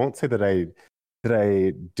accurate, I won't say that I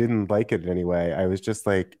didn't like it in any way. I was just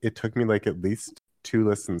like, it took me like at least 2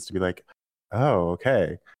 listens to be like, oh,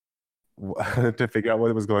 okay. To figure out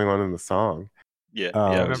what was going on in the song. Yeah,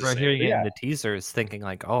 I remember hearing it in the teasers, thinking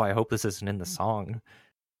like, "Oh, I hope this isn't in the song."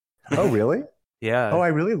 Oh, really? Yeah. Oh, I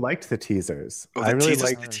really liked the teasers.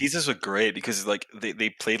 The teasers were great because like they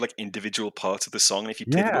played like individual parts of the song, and if you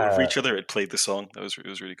played them over each other, it played the song. It was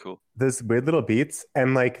really cool. Those weird little beats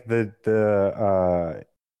and like the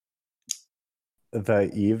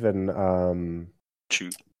Eve and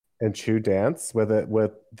Chu dance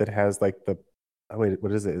that has like the wait,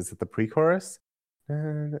 what is it? Is it the pre-chorus?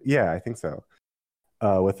 Yeah, I think so.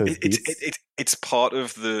 With those beats. It's part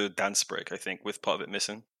of the dance break, I think, with part of it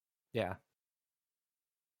missing. Yeah.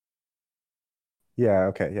 Yeah,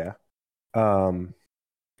 okay, yeah.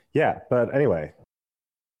 Yeah, but anyway.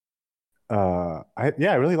 I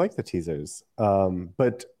really like the teasers.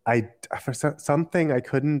 But for something I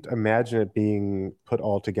couldn't imagine it being put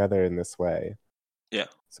all together in this way. Yeah.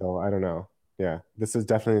 So I don't know. Yeah, this is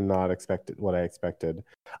definitely not what I expected.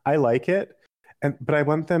 I like it, but I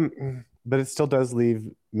want them. But it still does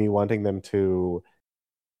leave me wanting them to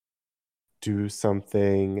do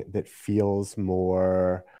something that feels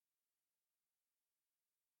more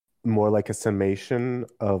like a summation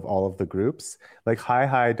of all of the groups. Like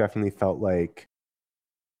Hi definitely felt like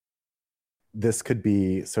this could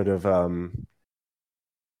be sort of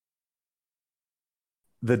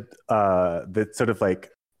that sort of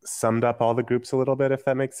like summed up all the groups a little bit, if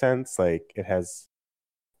that makes sense. Like it has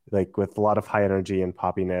like with a lot of high energy and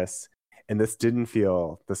poppiness, and this didn't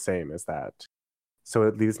feel the same as that. So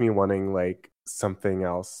it leaves me wanting like something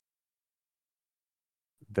else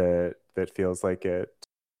that feels like it.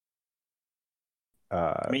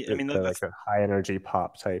 Like a high energy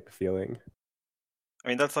pop type feeling. I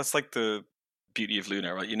mean, that's like the beauty of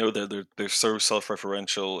Luna, right? You know, they're so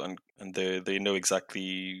self-referential and they know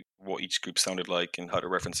exactly what each group sounded like and how to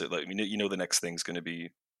reference it. Like, you know, the next thing's going to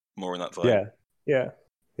be more in that vibe. Yeah.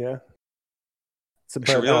 So,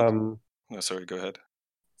 but no, sorry, go ahead.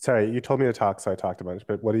 Sorry, you told me to talk, so I talked a bunch.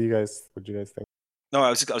 But what do you guys think? No, I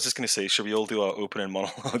was just going to say, should we all do our opening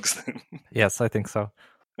monologues then? Yes, I think so.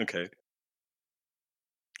 Okay.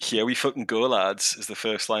 Here we fucking go, lads, is the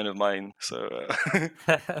first line of mine. So,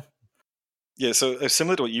 yeah, so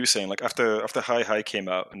similar to what you were saying, like after Hi came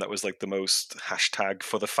out, and that was like the most hashtag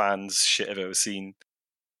for the fans shit I've ever seen,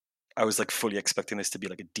 I was like fully expecting this to be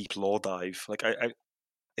like a deep lore dive. Like I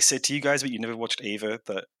said to you guys, but you never watched Eva,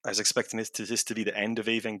 that I was expecting this to be the end of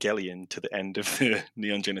Evangelion to the end of the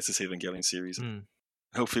Neon Genesis Evangelion series.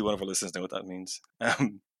 Hopefully one of our listeners know what that means.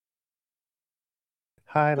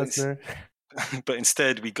 Hi, listener. But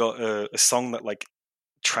instead we got a song that like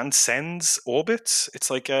transcends orbits. It's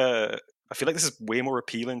like I feel like this is way more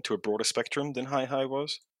appealing to a broader spectrum than Hi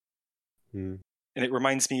was. And it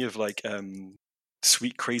reminds me of like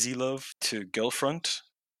Sweet Crazy Love to Girlfront.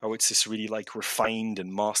 How it's this really like refined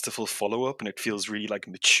and masterful follow-up, and it feels really like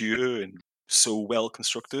mature and so well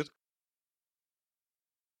constructed.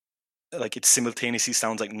 like it simultaneously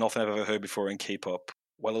sounds like nothing I've ever heard before in K-pop,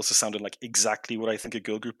 while also sounding like exactly what I think a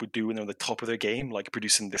girl group would do when they're on the top of their game, like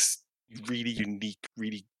producing this really unique,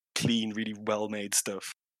 really clean, really well-made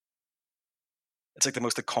stuff. It's like the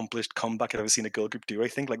most accomplished comeback I've ever seen a girl group do, I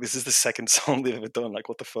think. Like, this is the second song they've ever done. Like,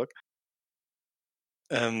 what the fuck?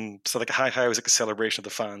 So, like, Hi Hi was like a celebration of the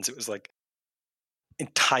fans. It was like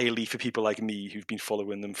entirely for people like me who've been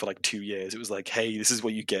following them for like 2 years. It was like, hey, this is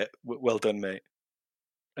what you get. Well done, mate.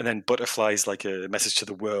 And then Butterfly's like a message to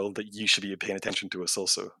the world that you should be paying attention to us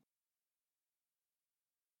also.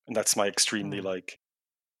 And that's my extremely like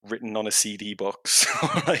written on a CD box,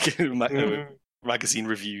 like a magazine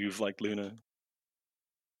review of like Luna.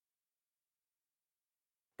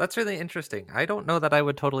 That's really interesting. I don't know that I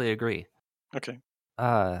would totally agree. Okay.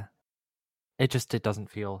 It doesn't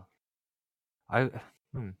feel. I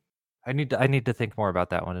need to think more about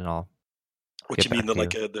that one, and all. What you mean,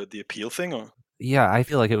 the appeal thing, or? Yeah, I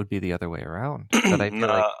feel like it would be the other way around. But I feel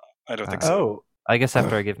like I don't think so. Oh, I guess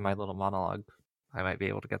after I give my little monologue, I might be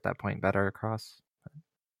able to get that point better across.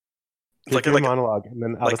 like a monologue, and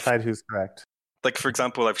then I'll decide who's correct. Like, for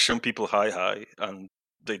example, I've shown people Hi Hi, and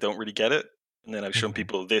they don't really get it. And then I've shown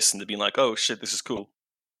people this, and they've been like, oh, shit, this is cool.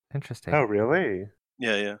 Interesting. Oh, really?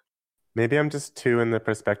 Yeah. Maybe I'm just too in the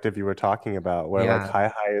perspective you were talking about, where like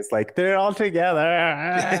Hi Hi is like, they're all together.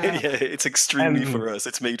 Yeah, it's extremely for us.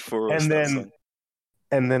 It's made for us.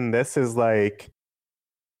 And then this is like,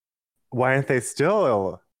 why aren't they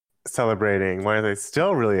still celebrating? Why are they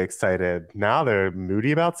still really excited? Now they're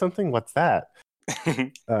moody about something? What's that?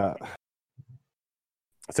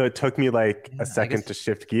 So it took me like a second to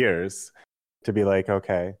shift gears to be like,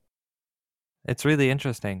 okay. It's really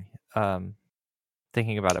interesting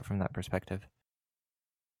thinking about it from that perspective.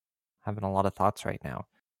 Having a lot of thoughts right now.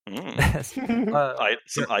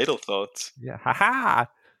 Some idle thoughts. Yeah, haha!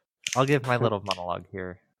 I'll give my little monologue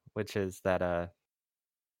here, which is that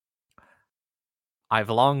I've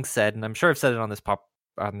long said, and I'm sure I've said it on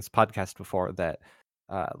this podcast before, that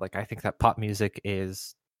like I think that pop music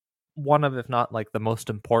is one of, if not like the most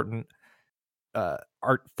important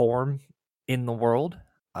art form in the world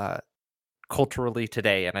culturally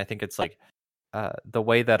today. And I think it's like the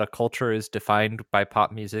way that a culture is defined by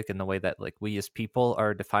pop music, and the way that like we as people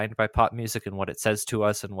are defined by pop music, and what it says to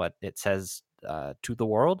us and what it says to the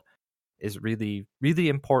world, is really, really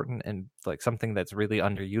important, and like something that's really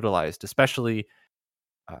underutilized, especially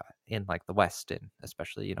in like the West, and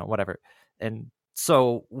especially, you know, whatever. And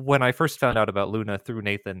so when I first found out about Luna through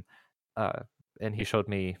Nathan, and he showed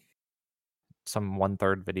me some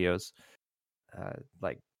 1/3 videos,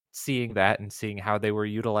 like seeing that and seeing how they were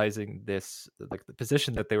utilizing this, like the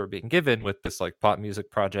position that they were being given with this like pop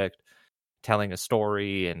music project, telling a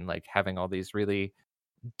story and like having all these really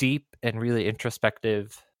deep and really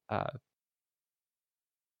introspective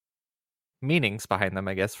meanings behind them,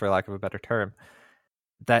 I guess, for lack of a better term,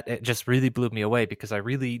 that it just really blew me away, because I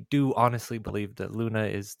really do honestly believe that Luna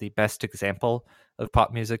is the best example of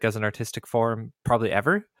pop music as an artistic form probably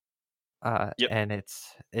ever. And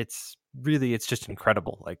it's really, it's just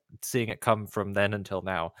incredible, like seeing it come from then until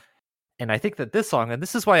now. And I think that this song, and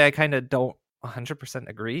this is why I kind of don't 100%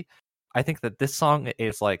 agree, I think that this song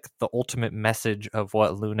is like the ultimate message of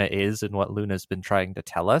what Luna is and what Luna's been trying to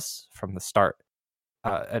tell us from the start.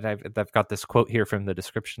 And I've got this quote here from the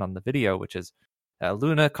description on the video, which is,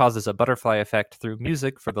 Luna causes a butterfly effect through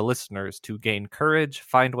music for the listeners to gain courage,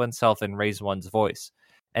 find oneself, and raise one's voice.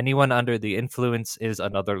 Anyone under the influence is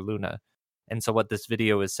another Luna. And so what this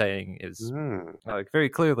video is saying is like very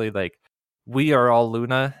clearly, like, we are all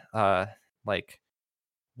Luna, like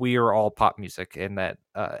we are all pop music, and that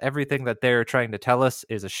everything that they're trying to tell us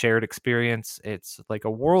is a shared experience. It's like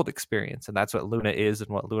a world experience, and that's what Luna is and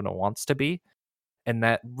what Luna wants to be. And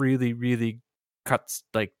that really, really cuts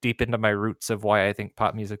like deep into my roots of why I think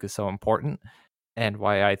pop music is so important, and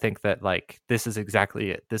why I think that like this is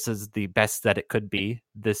exactly it. This is the best that it could be.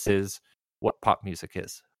 This is what pop music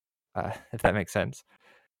is, if that makes sense.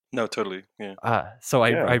 No, totally. Yeah.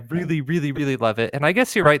 I really, really, really love it. And I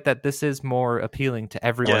guess you're right that this is more appealing to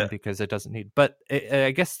everyone because it doesn't need. But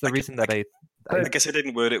I guess the reason that I guess I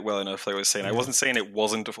didn't word it well enough. Like I was saying, I wasn't saying it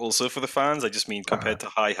wasn't also for the fans. I just mean compared to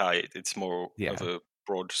Hi Hi, it's more of a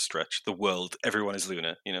broad stretch. The world, everyone is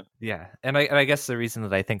Luna, you know. Yeah, and I guess the reason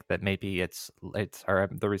that I think that maybe it's or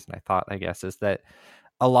the reason I thought, I guess, is that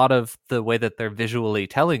a lot of the way that they're visually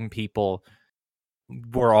telling people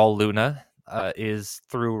we're all Luna is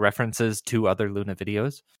through references to other Luna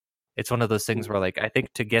videos. It's one of those things where, like, I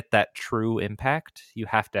think to get that true impact, you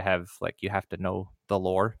have to know the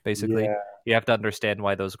lore, basically. Yeah. You have to understand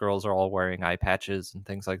why those girls are all wearing eye patches and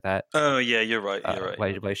things like that. Oh yeah, you're right.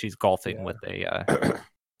 Why she's golfing with a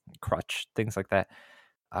crutch, things like that.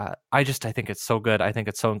 I think it's so good. I think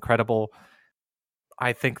it's so incredible.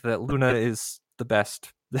 I think that Luna is the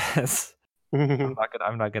best. I'm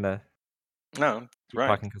not gonna No, keep right.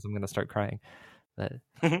 talking because I'm gonna start crying. But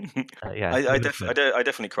yeah, I Luna's good.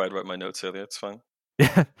 definitely cried about my notes earlier. It's fine.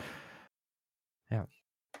 Yeah, yeah.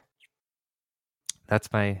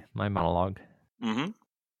 That's my monologue. Mm-hmm.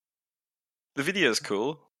 The video is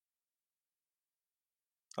cool.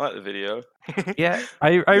 I like the video. Yeah,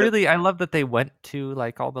 I love that they went to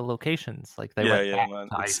like all the locations. Like they went back man.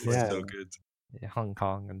 to It's Iceland, so good. Hong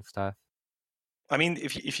Kong, and stuff. I mean,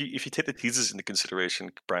 if you take the teasers into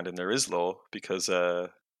consideration, Brandon, there is law because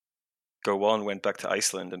Go-On went back to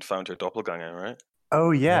Iceland and found her doppelganger, right?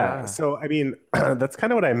 Oh yeah. Yeah. So I mean, that's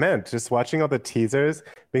kind of what I meant. Just watching all the teasers,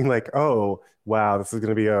 being like, "Oh, wow, this is going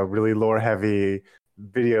to be a really lore-heavy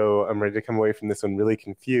video. I'm ready to come away from this one really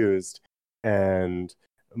confused." And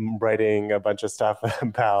I'm writing a bunch of stuff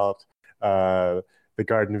about the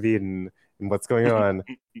Garden of Eden and what's going on,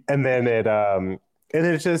 and then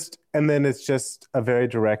it's just a very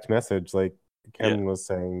direct message, like Ken was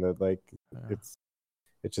saying, that like it's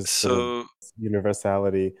just sort of So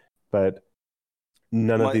universality, but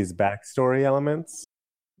none of these backstory elements.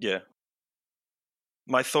 Yeah.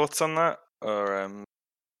 My thoughts on that are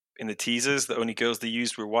in the teasers, the only girls they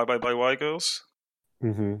used were Why by Why girls.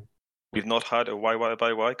 Mm-hmm. We've not had a Why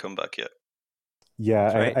by Why come back yet. Yeah,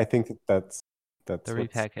 That's right. I think that's The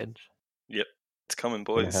repackage. Yep, it's coming,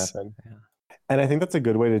 gonna boys. happen. Yeah. And I think that's a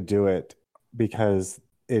good way to do it because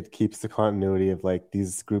it keeps the continuity of like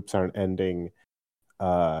these groups aren't ending.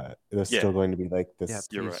 There's still going to be like this. Yeah,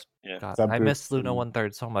 You're right. Yeah, God, I miss Luna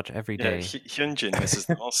 1/3 so much every day. Hyunjin misses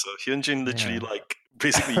them also. Hyunjin literally like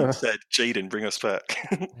basically said, "Jaden, bring us back."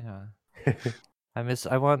 Yeah,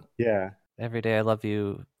 I want. Yeah. Every day I love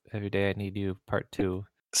you. Every day I need you. Part 2.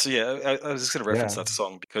 So yeah, I was just going to reference that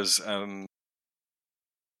song because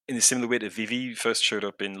in a similar way that Vivi first showed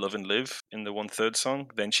up in Love and Live in the 1/3 song,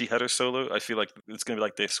 then she had her solo. I feel like it's going to be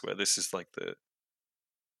like this, where this is like the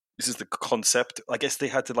concept. I guess they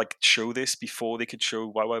had to like show this before they could show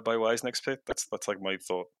Why by Why's next bit. That's like my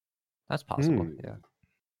thought. That's possible. Yeah.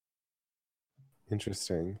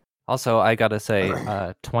 Interesting. Also, I gotta say,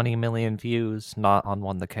 20 million views, not on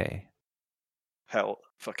 1TheK. Hell,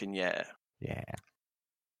 fucking yeah. Yeah.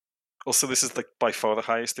 Also, this is like by far the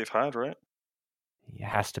highest they've had, right? It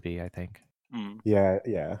has to be, I think.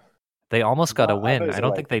 Yeah. They almost got a win. Others I are,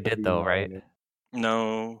 don't like, think they did though, right?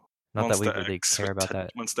 No. Not that we Monster really X care about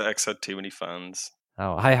that. Monster X had too many fans.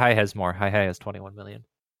 Oh, Hi has more. Hi has 21 million.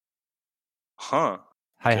 Huh.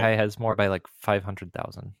 Hi has more by like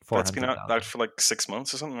 500,000. That's been out for like 6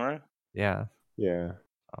 months or something, right? Yeah. Yeah.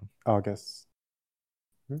 August.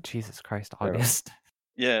 Jesus Christ, August.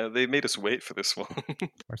 Yeah, they made us wait for this one.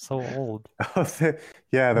 We're so old.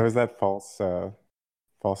 Yeah, there was that false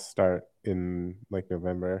start in like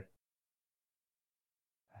November.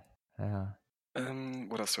 Yeah.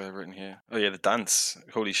 What else do I have written here? Oh yeah, the dance.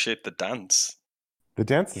 Holy shit, the dance. The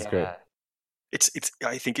dance is great. It's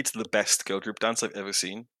I think it's the best girl group dance I've ever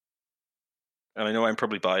seen. And I know I'm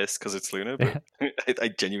probably biased because it's Luna, but I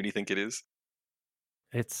genuinely think it is.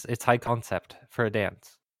 It's high concept for a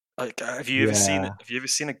dance. Like, have you ever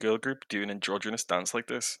seen a girl group do an androgynous dance like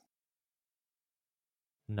this?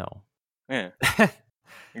 No. Yeah.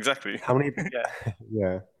 Exactly. How many?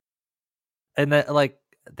 Yeah. And then like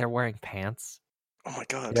they're wearing pants. Oh my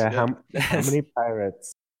god. Yeah. How many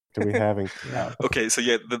pirates do we have in? Okay, so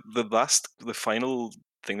yeah, the final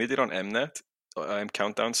thing they did on Mnet,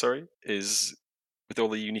 Countdown, sorry, is with all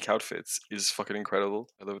the unique outfits is fucking incredible.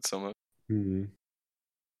 I love it so much. Mm-hmm.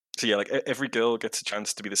 So yeah, like every girl gets a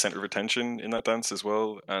chance to be the center of attention in that dance as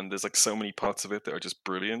well, and there's like so many parts of it that are just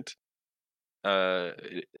brilliant.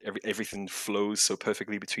 Everything flows so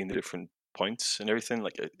perfectly between the different points and everything.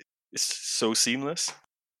 Like it's so seamless.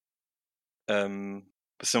 But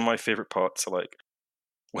some of my favorite parts are like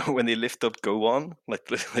when they lift up Go-On, like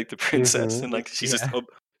the princess, and like she's just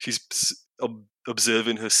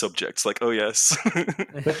observing her subjects, like, oh yes.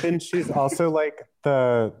 But then she's also like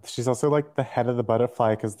the head of the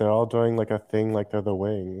butterfly because they're all doing like a thing like they're the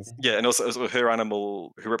wings. Yeah, and also her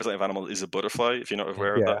representative animal is a butterfly. If you're not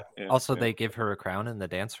aware of that. Yeah, also, they give her a crown in the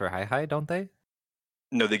dance for Hi, don't they?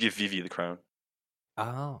 No, they give Vivi the crown.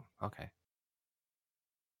 Oh, okay.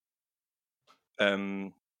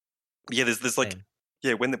 Yeah, there's like.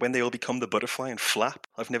 Yeah, when they all become the butterfly and flap.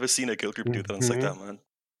 I've never seen a girl group do a dance like that, man.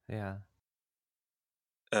 Yeah.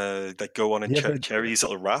 Like Go-On and Cherry's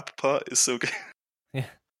little rap part is so good. Yeah.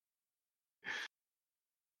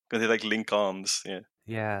 When they like link arms, yeah.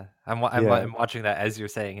 Yeah, I'm watching that as you're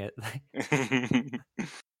saying it.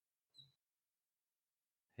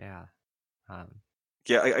 Yeah.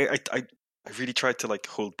 Yeah, I really tried to like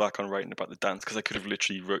hold back on writing about the dance because I could have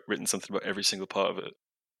literally written something about every single part of it.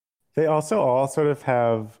 They also all sort of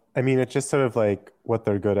have, I mean, it's just sort of like what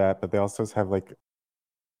they're good at, but they also have like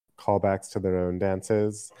callbacks to their own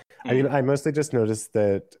dances. I mean, I mostly just noticed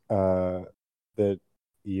that that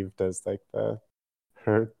Eve does like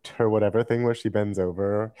her whatever thing where she bends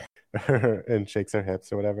over and shakes her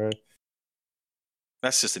hips or whatever.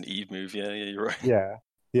 That's just an Eve move. Yeah, you're right.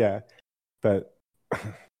 Yeah, but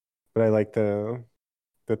I like that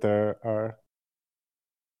there are.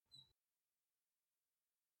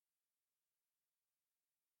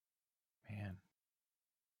 Man.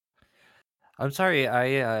 I'm sorry, I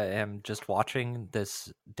am just watching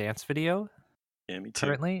this dance video Yeah, me too.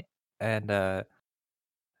 currently, and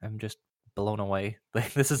I'm just blown away.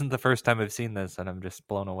 Like, this isn't the first time I've seen this, and I'm just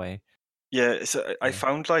blown away. Yeah, so I Yeah.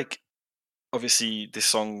 found like obviously this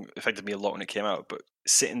song affected me a lot when it came out, but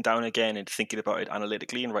sitting down again and thinking about it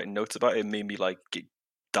analytically and writing notes about it made me like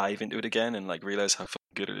dive into it again and like realize how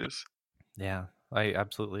fucking good it is. Yeah, I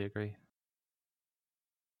absolutely agree.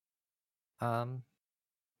 Do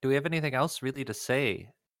we have anything else really to say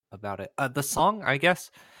about it? The song, I guess,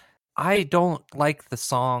 I don't like the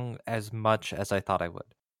song as much as I thought I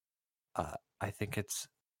would. I think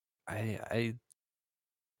I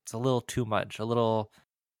it's a little too much, a little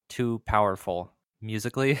too powerful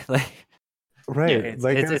musically. Like, Right,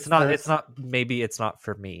 it's not. Maybe it's not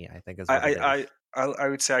for me. I think is what it is. I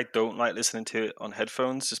would say I don't like listening to it on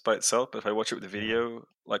headphones just by itself, but if I watch it with the video,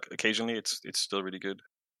 like occasionally, it's still really good.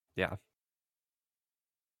 Yeah.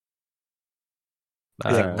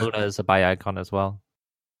 Yeah. Luna is a bi icon as well.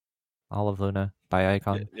 All of Luna bi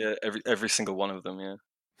icon. Yeah, every single one of them. Yeah.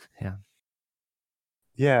 Yeah.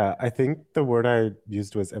 Yeah, I think the word I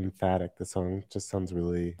used was emphatic. The song just sounds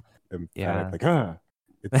really emphatic. Yeah. Like,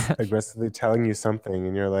 it's aggressively telling you something,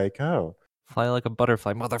 and you're like, oh. Fly like a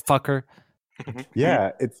butterfly, motherfucker.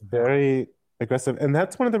 Yeah, it's very aggressive. And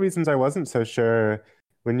that's one of the reasons I wasn't so sure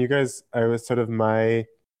when I was sort of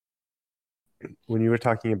when you were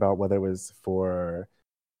talking about whether it was for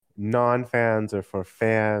non-fans or for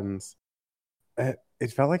fans,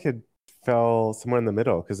 it felt like it fell somewhere in the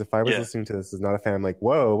middle. Because if I was Yeah. listening to this as not a fan, I'm like,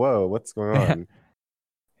 whoa, what's going on?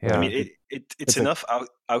 Yeah. I mean, it's like enough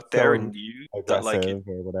out there so and new that like aggressive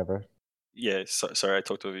or whatever. yeah. Sorry, I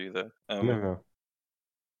talked over you there. No.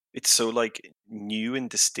 It's so like new and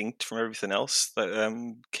distinct from everything else that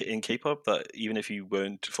in K-pop that even if you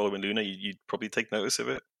weren't following Luna, you'd probably take notice of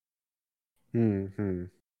it.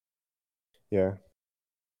 Yeah.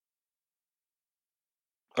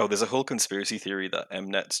 Oh, there's a whole conspiracy theory that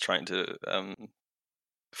Mnet's trying to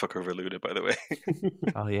fuck over Luna, by the way.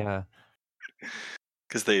 Oh yeah.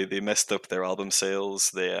 Because they messed up their album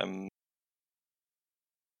sales. They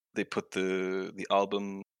put the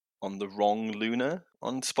album on the wrong Luna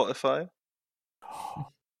on Spotify.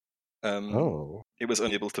 Oh. It was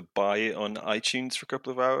unable to buy it on iTunes for a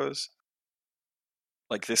couple of hours.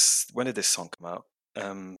 Like this, when did this song come out?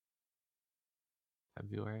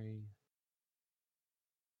 February.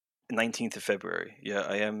 19th of February. Yeah,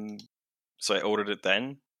 I am. So I ordered it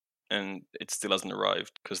then, and it still hasn't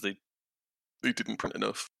arrived because they didn't print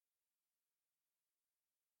enough.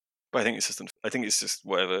 But I think it's just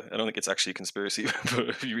whatever. I don't think it's actually a conspiracy. But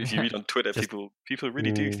if you read on Twitter, people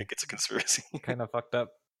really do think it's a conspiracy. Kind of fucked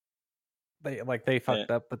up. They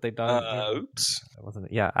fucked up, but they done. Oops. That wasn't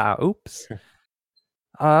it. Yeah. Oops.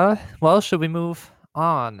 Well, should we move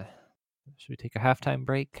on? Should we take a halftime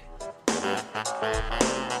break?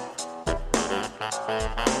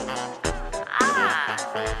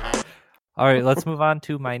 All right, let's move on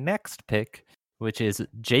to my next pick, which is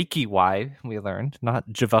Jakey Y. We learned, not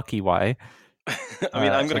Javacky Y. I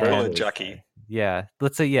mean, I'm going to call it Jackie. Yeah,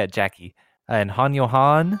 let's say Jackie. And Han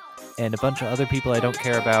Yo-han and a bunch of other people I don't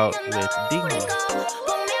care about with Ding.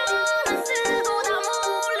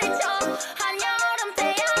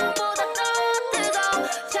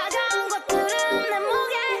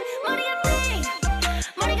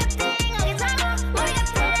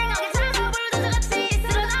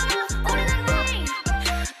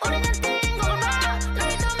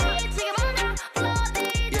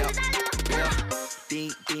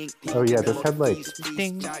 Oh yeah, this had like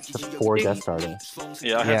Ding. 4 guest artists.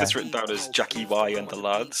 Yeah, I have this written down as Jackie Y and the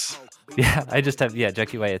Lads. Yeah, I just have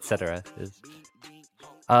Jackie Y, etc.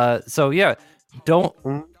 So yeah, don't.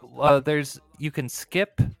 There's you can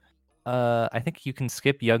skip. I think you can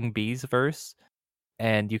skip Young B's verse,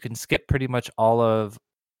 and you can skip pretty much all of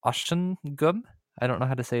Ashton Gum. I don't know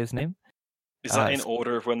how to say his name. Is that in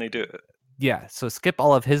order of when they do it? Yeah, so skip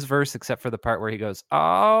all of his verse except for the part where he goes,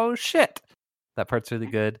 "Oh shit." That part's really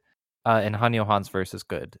good. And Han Yo-han's verse is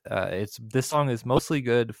good. This song is mostly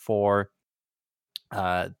good for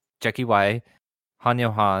Jackie Y, Han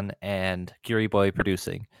Yo-han, and Giri Boy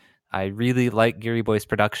producing. I really like Giri Boy's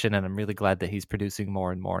production, and I'm really glad that he's producing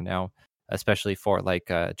more and more now, especially for like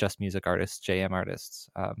Just Music artists, JM artists.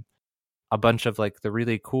 A bunch of like the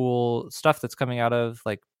really cool stuff that's coming out of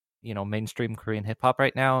like, you know, mainstream Korean hip hop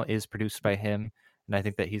right now is produced by him, and I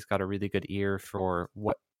think that he's got a really good ear for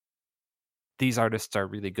what these artists are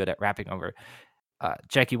really good at rapping over.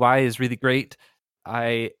 Jackie Y is really great.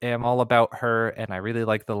 I am all about her, and I really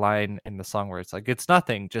like the line in the song where it's like, it's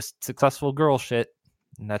nothing, just successful girl shit.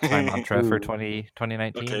 And that's my mantra for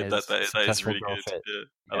 2019. Okay, that is really good. Shit. Yeah,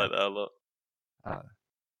 I like that a lot.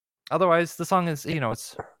 Otherwise, the song is, you know,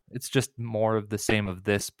 it's just more of the same of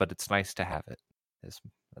this, but it's nice to have it. That's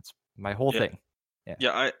my whole thing.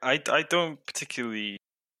 Yeah, I don't particularly,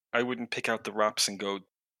 I wouldn't pick out the raps and go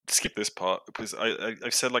skip this part, because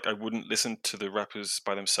I've said like I wouldn't listen to the rappers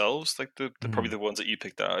by themselves, like the probably the ones that you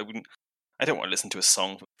picked out. I don't want to listen to a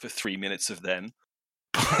song for 3 minutes of them.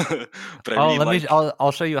 But I really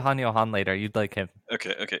I'll show you Han Yo-han later. You'd like him.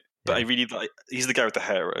 Okay. But I really like, he's the guy with the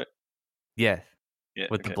hair, right? Yeah.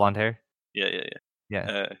 With the blonde hair. Yeah.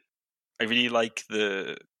 I really like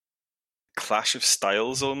the clash of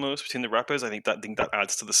styles almost between the rappers. I think that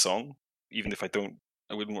adds to the song, even if I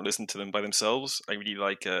wouldn't want to listen to them by themselves. I really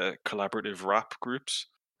like collaborative rap groups.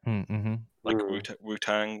 Mm-hmm. Like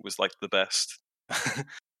Wu-Tang was like the best.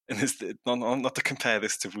 And not to compare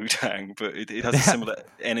this to Wu-Tang, but it has a similar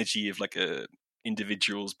energy of like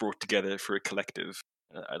individuals brought together for a collective.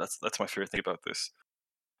 That's my favorite thing about this,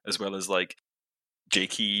 as well as like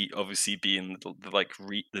Jakey obviously being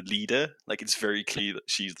the leader. Like it's very clear that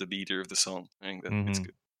she's the leader of the song. I think that it's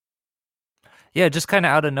good. Yeah, just kind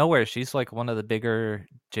of out of nowhere, she's like one of the bigger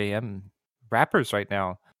JM rappers right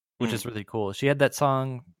now, which is really cool. She had that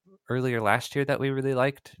song earlier last year that we really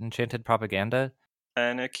liked, Enchanted Propaganda.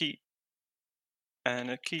 Anarchy. Oh,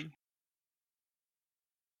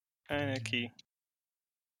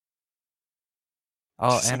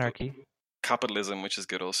 Anarchy. Capitalism, which is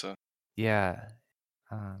good also. Yeah.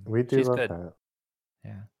 We do love that.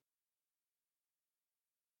 Yeah.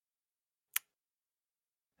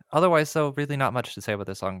 Otherwise, though, really not much to say about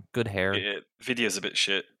this song. Good hair. Video's a bit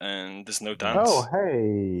shit, and there's no dance. Oh,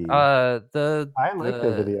 hey. I like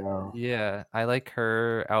the video. Yeah, I like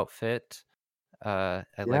her outfit. I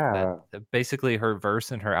like that. Basically, her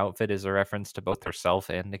verse and her outfit is a reference to both herself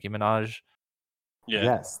and Nicki Minaj. Yeah.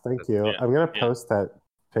 Yes, thank you. Yeah. I'm gonna post that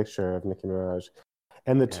picture of Nicki Minaj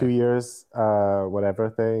and the 2 years whatever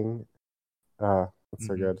thing. That's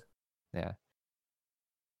so good. Yeah.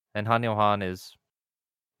 And Han Yo-han is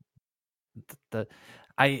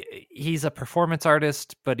he's a performance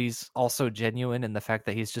artist, but he's also genuine in the fact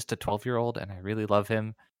that he's just a 12-year-old, and I really love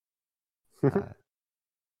him.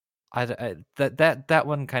 That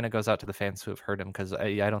one kind of goes out to the fans who have heard him, because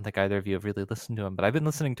I don't think either of you have really listened to him, but I've been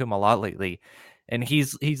listening to him a lot lately, and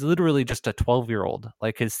he's literally just a 12-year-old.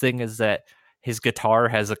 Like his thing is that his guitar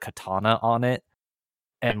has a katana on it,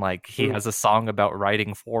 and like he has a song about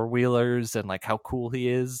riding 4-wheelers and like how cool he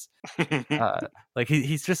is. Like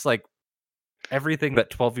he's just like everything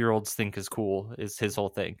that 12-year-olds think is cool is his whole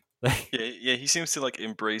thing. Yeah, he seems to like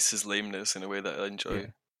embrace his lameness in a way that I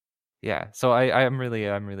enjoy. Yeah, so I'm really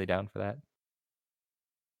down for that.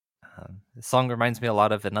 The song reminds me a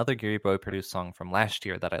lot of another Giri Boy produced song from last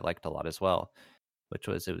year that I liked a lot as well, which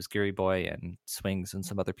was Giri Boy and Swings and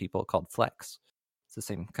some other people called Flex. It's the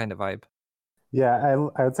same kind of vibe. Yeah,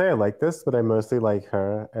 I would say I like this, but I mostly like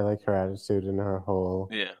her. I like her attitude and her whole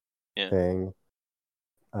thing.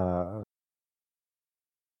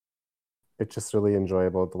 It's just really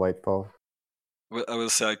enjoyable, delightful. Well, I will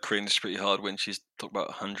say I cringed pretty hard when she's talked about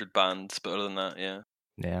 100 bands, but other than that, yeah.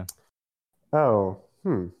 Yeah. Oh,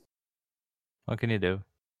 What can you do?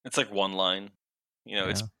 It's like one line. You know,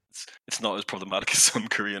 it's not as problematic as some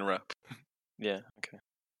Korean rap. Yeah, okay.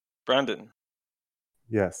 Brandon.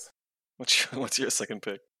 Yes. What's your second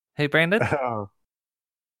pick? Hey, Brandon?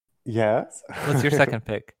 Yes? What's your second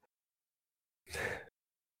pick?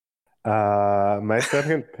 My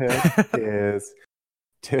second pick is...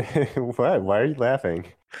 What? Why are you laughing?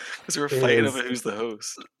 Because we're fighting over who's the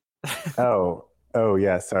host. Oh,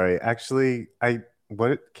 yeah, sorry. Actually,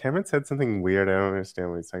 Cameron said something weird. I don't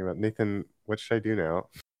understand what he's talking about. Nathan, what should I do now?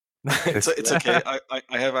 It's okay.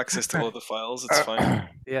 I have access to all the files. It's fine.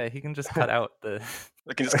 Yeah, he can just cut out the...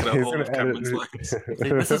 I can just cut out all of Cameron's lines.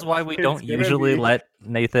 This is why we don't usually let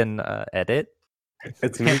Nathan edit.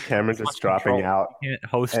 It's me, Cameron, just dropping out. You can't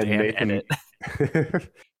host and Nathan, edit.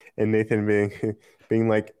 And Nathan being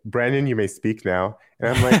like, Brandon, you may speak now.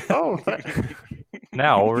 And I'm like, oh.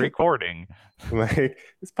 Now recording. Like,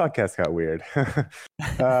 this podcast got weird.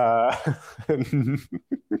 uh,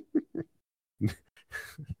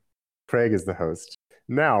 Craig is the host.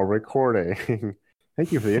 Now recording.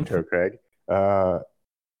 Thank you for the intro, Craig.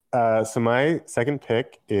 So my second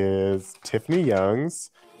pick is Tiffany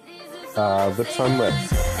Young's Lips on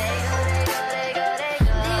Lips.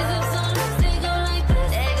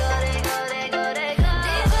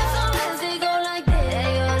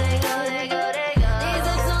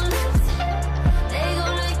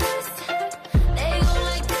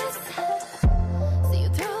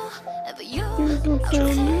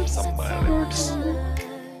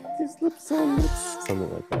 These lips on lips.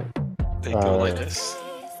 Something like that. They go like this.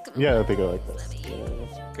 Yeah, they go like this.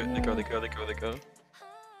 Good. They go.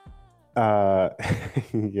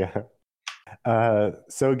 Yeah.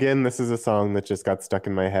 So again, this is a song that just got stuck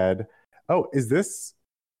in my head. Oh, is this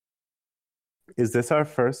our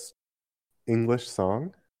first English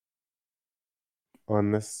song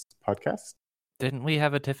on this podcast? Didn't we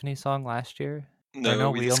have a Tiffany song last year?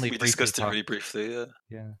 No, we only discussed it briefly really briefly. Yeah.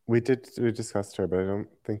 Yeah. We discussed her, but I don't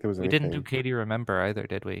think there was We anything. didn't do Katie Remember either,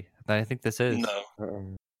 did we? I think this is. No.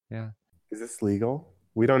 Yeah. Is this legal?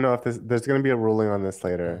 We don't know if there's going to be a ruling on this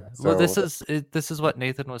later. Well, so- this is what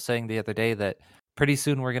Nathan was saying the other day, that pretty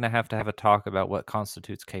soon we're going to have a talk about what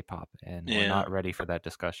constitutes K-pop, and we're not ready for that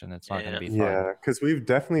discussion. It's not going to be fun. Yeah, because we've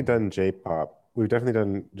definitely done J-pop. We've definitely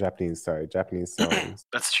done Japanese songs.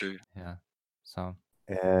 That's true. Yeah. So.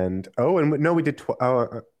 And we did.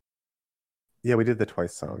 Yeah, we did the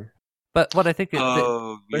Twice song. But what I think,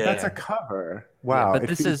 but that's a cover. Wow, but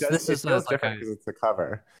this is feels like different because it's a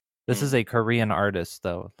cover. This is a Korean artist,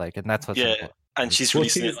 though, and that's what's important. And she's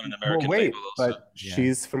releasing it on an American label also. But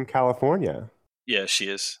she's from California. Yeah, she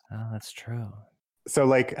is. Oh, that's true. So,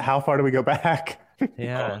 like, how far do we go back?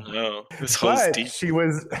 Yeah. Oh no, this whole deep. She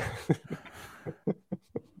was.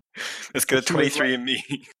 Let's go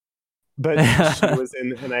 23andMe. But she was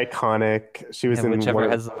in an iconic. She was in whichever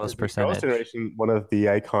has the most percentage. Girls' Generation, one of the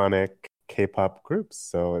iconic K-pop groups.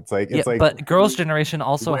 So it's like but Girls' Generation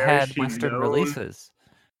also where had is she Western known? releases.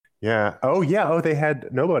 Yeah. Oh yeah. Oh, they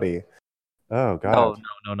had Nobody. Oh god.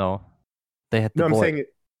 Oh no. They had the I'm boy. saying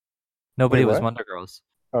Nobody Wait, was what? Wonder Girls.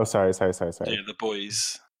 Oh, sorry. Yeah, the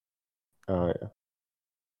boys. Oh yeah.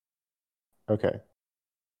 Okay.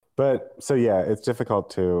 But so yeah, it's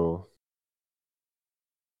difficult to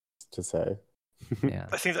say. Yeah.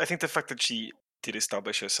 I think the fact that she did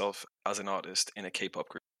establish herself as an artist in a K-pop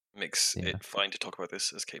group makes it fine to talk about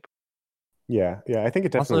this as K-pop. Yeah. I think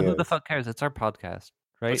it definitely Also, who is. the fuck cares? It's our podcast,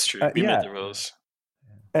 right? That's true. We made the rules.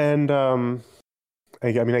 And I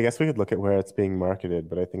mean, I guess we could look at where it's being marketed,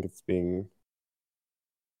 but I think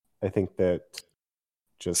that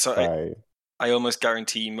just I almost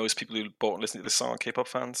guarantee most people who bought and listened to this song are K-pop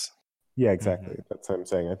fans. Yeah, exactly. That's what I'm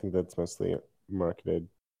saying. I think that's mostly marketed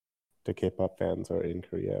to K-pop fans or in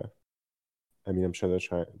Korea. I mean, I'm sure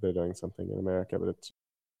they're doing something in America, but it's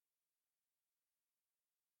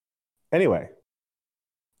anyway.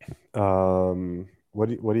 What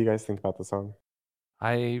do you guys think about the song?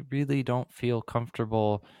 I really don't feel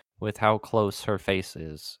comfortable with how close her face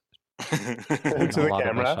is To in the a lot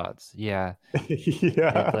camera? of the shots. Yeah.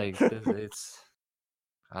 Yeah. It's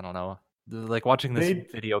I don't know. Like watching this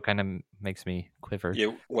video kind of makes me quiver.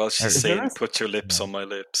 Yeah, well, she's Is saying, there a- "Put your lips on my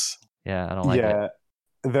lips." Yeah, I don't like it.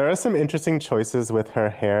 There are some interesting choices with her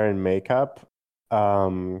hair and makeup,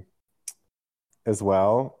 as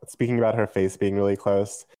well. Speaking about her face being really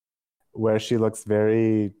close, where she looks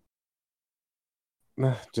very,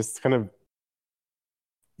 just kind of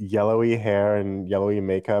yellowy hair and yellowy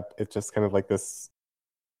makeup. It's just kind of like this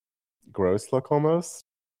gross look almost.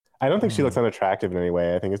 I don't think she looks unattractive in any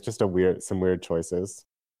way. I think it's just some weird choices.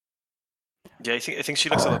 Yeah, I think she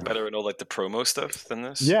looks a lot better in all like the promo stuff than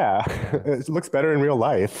this. Yeah, it looks better in real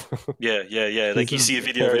life. Yeah. Like you see a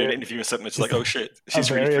video of her in an interview or something, it's like, oh shit,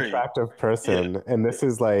 she's a really very pretty. attractive person, and this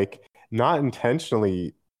is like not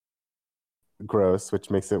intentionally gross,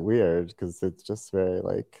 which makes it weird because it's just very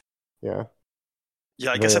like, yeah.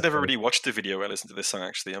 Yeah, I guess I never really watched the video. I listened to this song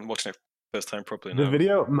actually. I'm watching it first time properly now. The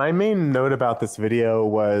video. My main note about this video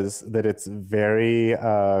was that it's very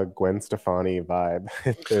Gwen Stefani vibe.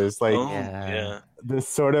 There's like this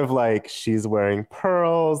sort of like she's wearing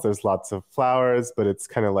pearls. There's lots of flowers, but it's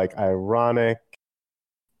kind of like ironic.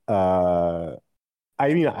 I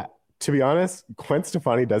mean, to be honest, Gwen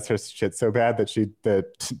Stefani does her shit so bad that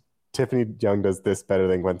Tiffany Young does this better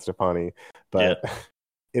than Gwen Stefani, but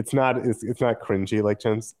it's not cringy like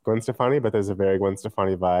Gwen Stefani, but there's a very Gwen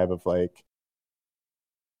Stefani vibe of like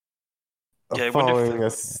Yeah, I wonder if falling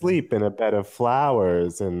asleep in a bed of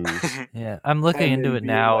flowers and Yeah, I'm looking into then it being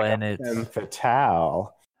now, like and a femme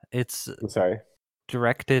fatale. it's I'm sorry.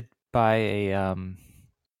 directed by an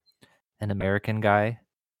American guy.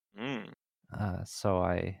 Mm. So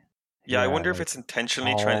I Yeah, I wonder if like it's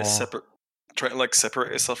intentionally trying to all-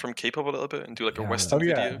 separate itself from K-pop a little bit and do like a Yeah, Western Oh,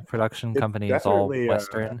 yeah. video. production It's company is all definitely,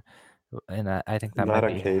 Western, and I think that not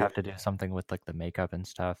might a be K. have to do something with like the makeup and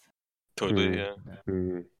stuff. Totally, Hmm. yeah.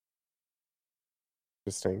 Hmm.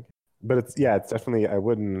 Interesting. But it's definitely, I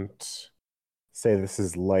wouldn't say this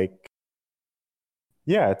is like,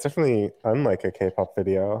 it's definitely unlike a K-pop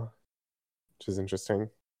video, which is interesting.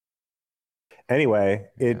 Anyway,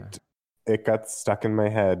 it got stuck in my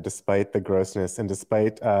head despite the grossness and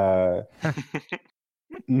despite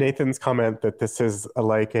Nathan's comment that this is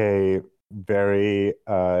like a very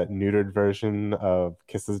neutered version of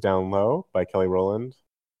Kisses Down Low by Kelly Rowland.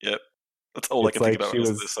 Yep. That's all I It's can think like about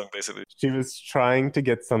is this song, basically. she was trying to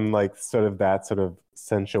get some like sort of that sort of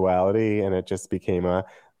sensuality, and it just became a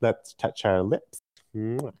let's touch our lips.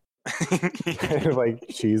 Mwah. Kind of like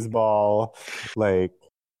cheese ball. Like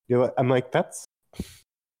I'm like, that's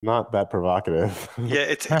not that provocative. Yeah,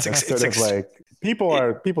 it's sort of like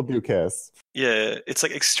people do kiss. Yeah, it's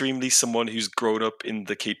like extremely someone who's grown up in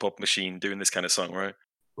the K-pop machine doing this kind of song, right?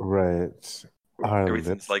 Right. Our Everything's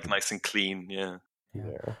lips. like nice and clean, yeah.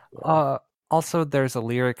 Yeah. Also, there's a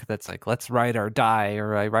lyric that's like, "Let's ride or die,"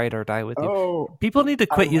 or "I ride or die with you." Oh, People need to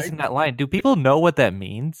quit I using that line. Do people know what that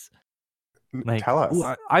means? Like, tell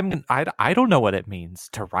us. I don't know what it means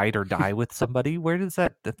to ride or die with somebody. Where does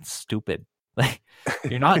that? That's stupid. Like,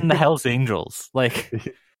 you're not in the Hell's Angels. Like,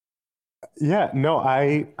 Yeah, no,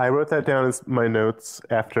 I wrote that down as my notes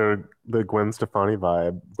after the Gwen Stefani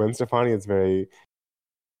vibe. Gwen Stefani is very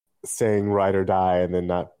saying ride or die and then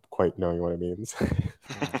not quite knowing what it means.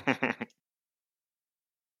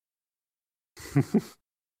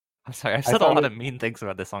 I'm sorry, I've said a lot of mean things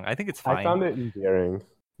about this song. I think it's fine. I found it endearing.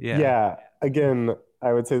 Yeah. Yeah. Again,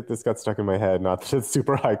 I would say that this got stuck in my head, not that it's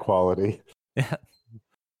super high quality. Yeah.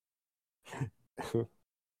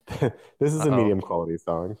 This is a medium quality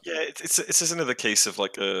song. Yeah, it's just another case of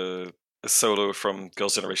like a solo from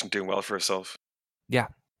Girls' Generation doing well for herself. Yeah.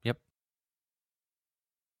 Yep.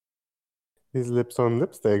 These lips on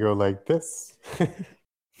lips, they go like this.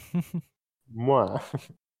 Moi.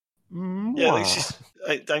 Yeah, like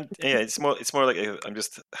it's more like I'm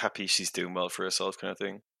just happy she's doing well for herself kind of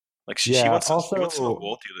thing. Like she wants an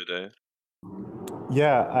award the other day.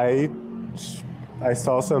 Yeah, I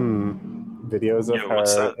saw some videos of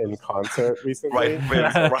her in concert recently.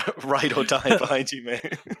 Ride or die behind you,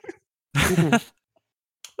 man.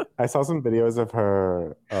 I saw some videos of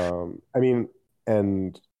her. I mean,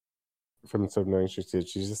 and from sort of knowing she's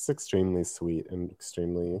just extremely sweet and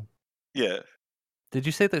extremely. Yeah. Did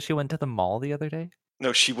you say that she went to the mall the other day?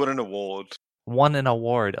 No, she won an award. Won an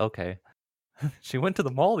award. Okay. She went to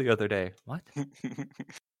the mall the other day. What?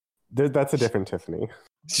 That's a different Tiffany.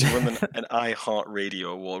 She won an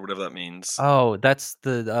iHeartRadio award, whatever that means. Oh, that's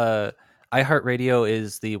the iHeartRadio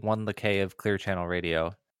is the the K of Clear Channel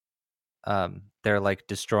Radio. They're like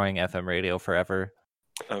destroying FM radio forever.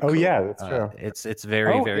 Oh, cool. Yeah, that's true. It's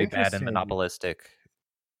very very bad and monopolistic.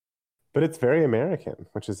 But it's very American,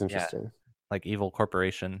 which is interesting. Yeah, like evil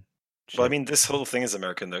corporation. Well, I mean, this whole thing is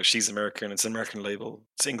American though. She's American. It's an American label.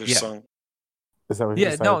 It's an English song. Is that what you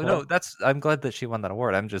decided? No. That's. I'm glad that she won that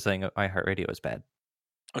award. I'm just saying iHeartRadio is bad.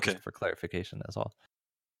 Okay. Just for clarification, that's all.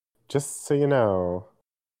 Just so you know.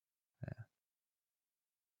 Yeah.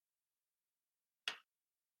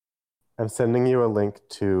 I'm sending you a link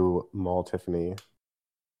to Mall Tiffany.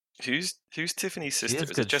 Who's Tiffany's sister?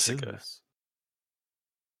 Is it Jessica? Shoes.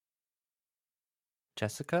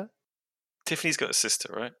 Jessica? Tiffany's got a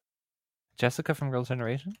sister, right? Jessica from Girls'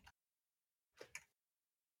 Generation?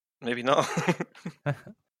 Maybe not.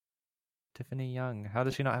 Tiffany Young. How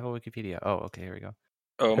does she not have a Wikipedia? Oh, okay, here we go.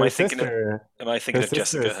 Oh, am I thinking of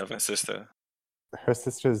Jessica having a sister? Her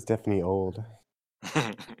sister is definitely old.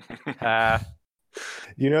 Ah.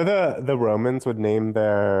 You know the Romans would name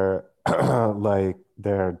their like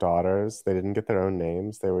their daughters. They didn't get their own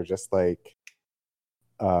names. They were just like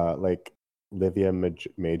Livia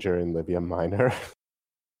Major and Livia Minor.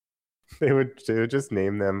 they would just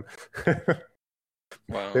name them.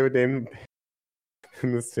 Wow. They would name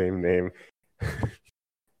them the same name.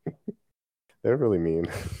 They're really mean.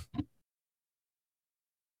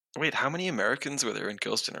 Wait, how many Americans were there in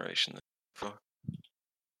Girls' Generation?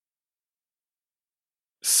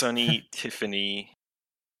 Sunny, Tiffany.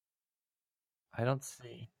 I don't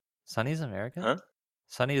see. Sunny's American? Huh?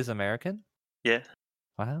 Sunny is American? Yeah.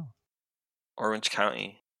 Wow. Orange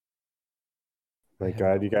County. My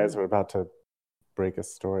God, you guys were about to break a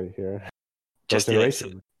story here. Girls' Just yeah,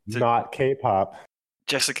 Generation, not K-pop.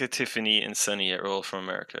 Jessica, Tiffany, and Sunny are all from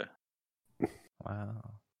America.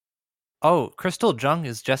 Wow. Oh, Crystal Jung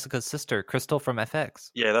is Jessica's sister, Crystal from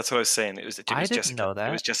FX. Yeah, that's what I was saying. It was I didn't Jessica. know that.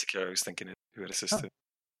 It was Jessica. I was thinking who had a sister.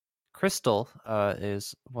 Crystal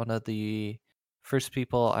is one of the first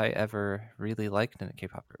people I ever really liked in a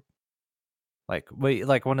K-pop group.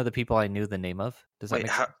 Like one of the people I knew the name of. Does that Wait,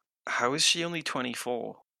 make sense? how is she only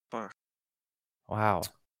 24? Fuck. Wow.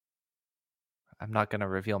 I'm not gonna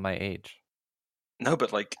reveal my age. No,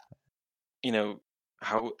 but like,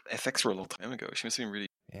 how FX were a long time ago. She must have been really.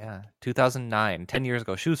 Yeah, 2009, 10 years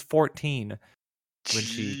ago. She was 14 when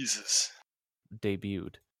Jesus. she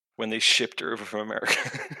debuted. When they shipped her over from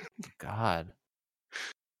America. God.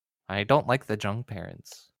 I don't like the Jung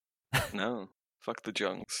parents. No, fuck the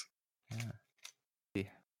Jungs. Yeah.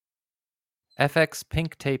 FX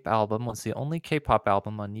Pink Tape album was the only K-pop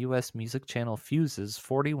album on US music channel Fuse's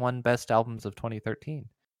 41 Best Albums of 2013.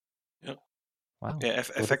 Yep. Wow. Yeah,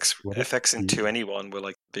 FX and 2NE1 were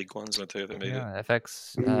like big ones, I tell you, that made it. Yeah,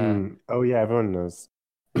 FX. Oh yeah, everyone knows.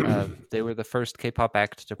 They were the first K-pop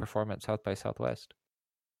act to perform at South by Southwest.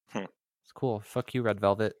 It's cool. Fuck you, Red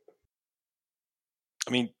Velvet.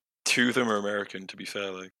 I mean, 2 of them are American, to be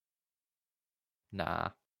fair. Like, Nah.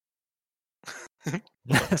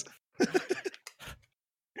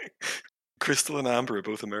 Crystal and Amber are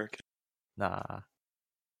both American. Nah.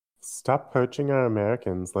 Stop poaching our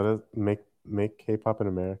Americans. Let us make K-pop in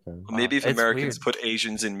America. Well, maybe if it's Americans weird. put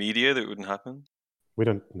Asians in media, that wouldn't happen. We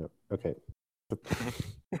don't know. Okay.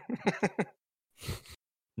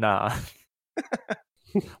 Nah.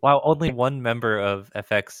 Wow, only one member of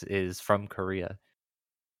FX is from Korea.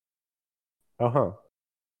 Uh-huh.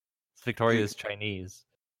 Victoria's Chinese.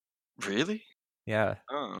 Really? Yeah.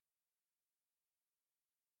 Oh.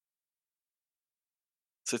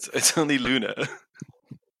 So it's only Luna.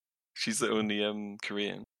 She's the only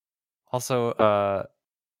Korean. Also,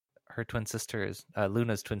 her twin sister is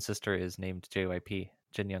Luna's twin sister is named JYP,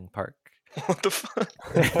 Jin Young Park. What the fuck?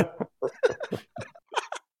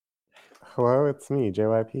 Hello, it's me,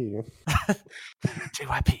 JYP.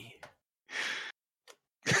 JYP.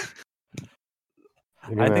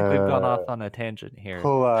 I think we've gone off on a tangent here.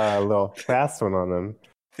 Pull a little fast one on them.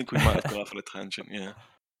 I think we might have gone off on a tangent, yeah.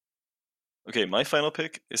 Okay, my final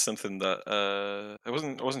pick is something that I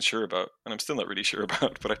wasn't sure about, and I'm still not really sure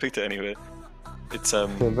about, but I picked it anyway. It's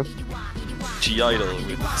G-Idol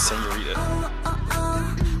with Senorita.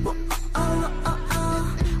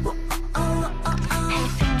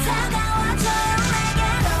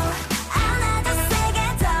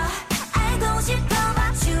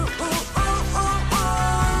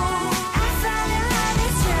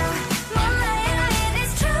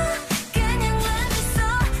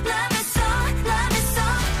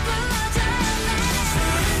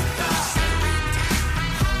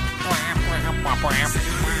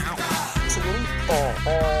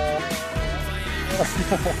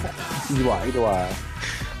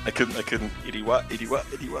 I couldn't. Idiwa.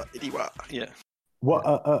 Yeah. What?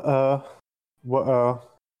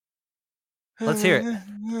 Let's hear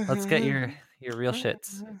it. Let's get your real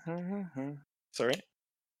shits. Sorry.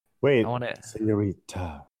 Wait. I want it.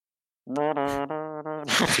 Senorita.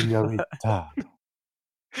 Senorita.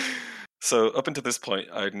 So up until this point,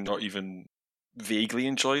 I'd not even vaguely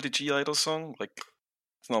enjoyed a G-Idol song. Like,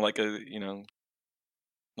 it's not like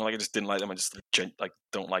not like I just didn't like them. I just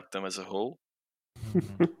don't like them as a whole.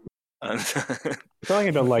 And it's not like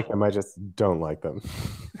I don't like them. I just don't like them.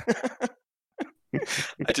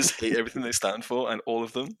 I just hate everything they stand for and all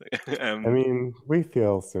of them. I mean, we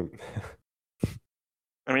feel soon.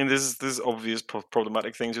 I mean, there's obvious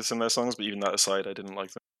problematic things with some of their songs, but even that aside, I didn't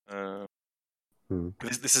like them.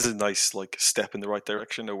 This is a nice step in the right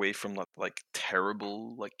direction, away from like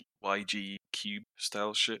terrible YG Cube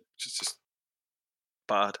style shit, which is just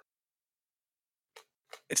bad.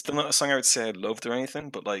 It's still not a song I would say I loved or anything,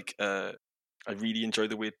 but I really enjoy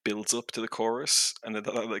the way it builds up to the chorus, and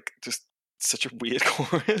that just such a weird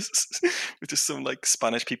chorus with just some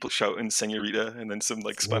Spanish people shouting "Senorita" and then some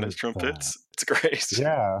Spanish trumpets. It's great.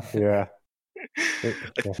 Yeah.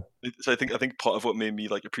 So I think part of what made me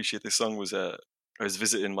appreciate this song was I was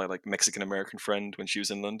visiting my Mexican American friend when she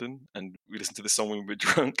was in London, and we listened to this song when we were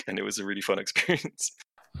drunk, and it was a really fun experience.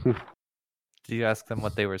 Did you ask them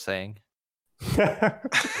what they were saying?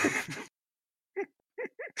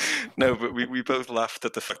 No, but we both laughed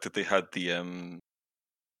at the fact that they had the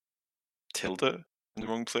tilde in the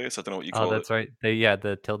wrong place. I don't know what you call it. Oh, that's right.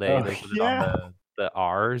 The tilde. They put it on the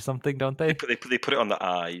R or something, don't they? They put it on the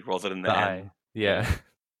I rather than the I. M. Yeah.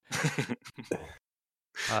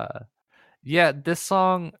 Yeah, this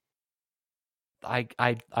song,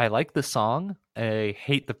 I like the song. I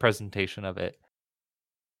hate the presentation of it.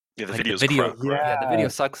 Yeah, the Like, video's video, crap. Right? yeah, the video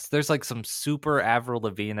sucks. There's like some super Avril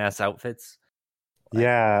Lavigne-esque outfits. Like,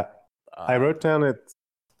 Yeah, I wrote down it's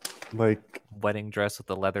like wedding dress with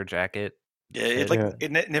the leather jacket. Yeah, shit.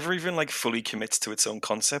 it never even like fully commits to its own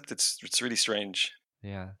concept. It's really strange.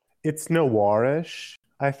 Yeah, it's noirish.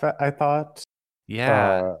 I thought.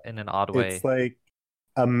 yeah, in an odd way. It's like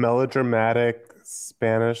a melodramatic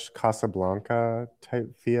Spanish Casablanca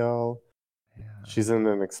type feel. Yeah. She's in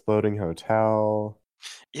an exploding hotel.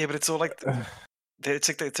 Yeah, but it's all like it's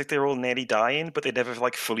like they're all nearly dying, but they never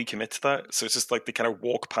like fully commit to that. So it's just like they kind of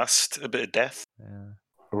walk past a bit of death. Yeah.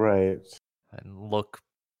 Right. And look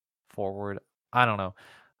forward. I don't know.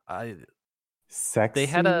 Sexy. They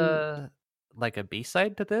had a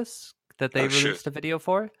B-side to this that they released a video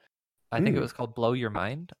for. I think it was called "Blow Your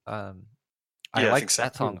Mind." I liked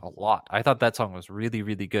that song a lot. I thought that song was really,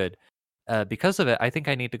 really good. Because of it, I think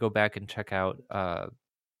I need to go back and check out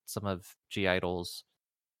some of (G)I-DLE's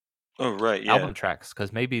album tracks,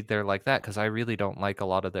 because maybe they're like that, because I really don't like a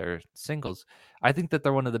lot of their singles. I think that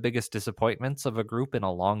they're one of the biggest disappointments of a group in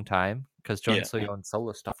a long time, because Jung So-yeon's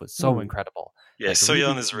solo stuff was so incredible. Yeah, like,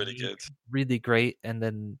 So-yeon is really good. Really great, and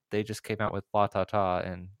then they just came out with La Ta Ta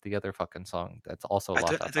and the other fucking song that's also La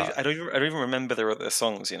Ta Ta. I don't even remember their other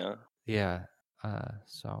songs, you know? Yeah,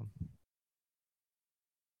 so...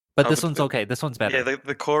 But this one's okay. This one's better. Yeah,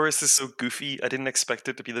 the chorus is so goofy. I didn't expect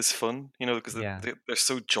it to be this fun, you know, because they're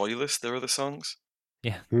so joyless, their other songs.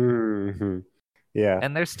 Yeah. Mm-hmm. Yeah.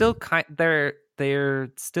 And they're still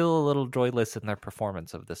they're still a little joyless in their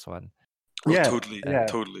performance of this one. Oh, yeah, totally. Yeah,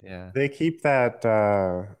 totally. Yeah. They keep that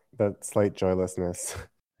slight joylessness.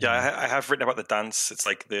 Yeah, I have written about the dance. It's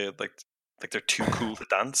like they're too cool to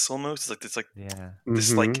dance almost. It's like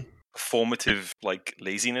this like performative like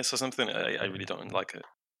laziness or something. I really don't like it.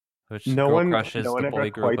 Which Girl Crush is the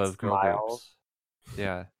boy group of girl groups.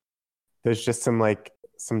 Yeah. There's just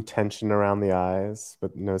some tension around the eyes,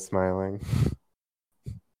 but no smiling.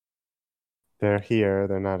 They're here.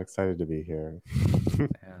 They're not excited to be here.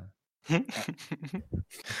 Yeah.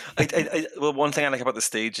 Well, one thing I like about the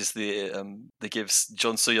stage is they gives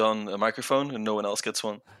Jung So-yeon a microphone and no one else gets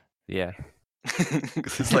one. Yeah.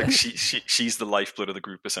 It's like she's the lifeblood of the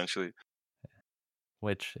group, essentially.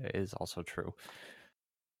 Which is also true.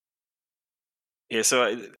 Yeah, so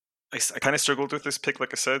I kind of struggled with this pick,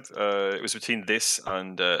 like I said. It was between this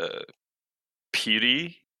and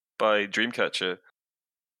Piri by Dreamcatcher.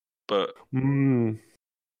 But Brandon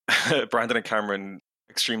and Cameron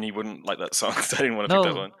extremely wouldn't like that song, so I didn't want to pick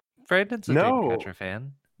that one. Brandon's a Dreamcatcher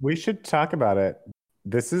fan. We should talk about it.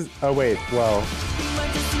 This is... Oh, wait. Well...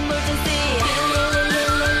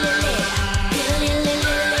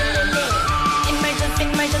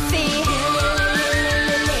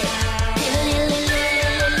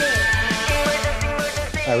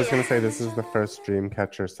 I was going to say this is the first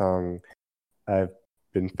Dreamcatcher song I've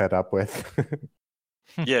been fed up with.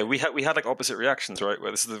 Yeah, we had like opposite reactions, right?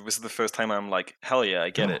 Where this is the first time I'm like, hell yeah, I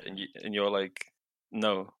get it, and you're like,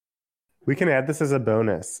 no. We can add this as a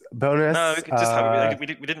bonus. No, we could just have it. We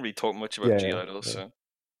didn't really talk much about (G)I-DLE, so.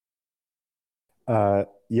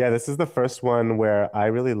 Yeah, this is the first one where I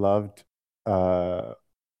really loved the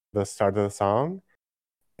start of the song,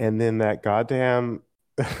 and then that goddamn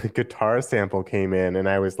guitar sample came in, and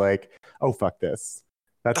I was like, "Oh fuck this!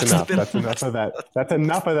 That's enough. That's enough of that. That's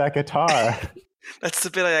enough of that guitar." That's the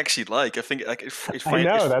bit I actually like. I think like I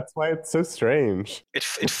know that's why it's so strange. It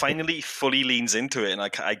finally fully leans into it, and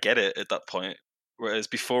I get it at that point. Whereas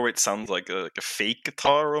before it sounds like a fake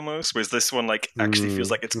guitar almost. Whereas this one like actually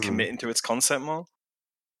feels like it's committing to its concept more.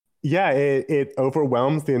 Yeah, it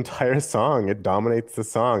overwhelms the entire song. It dominates the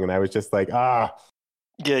song, and I was just like, ah.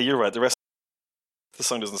 Yeah, you're right. The rest of the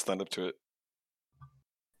song doesn't stand up to it.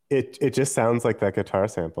 It just sounds like that guitar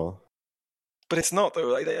sample. But it's not,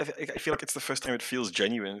 though. I feel like it's the first time it feels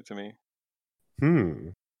genuine to me.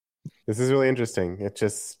 This is really interesting. It's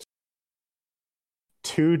just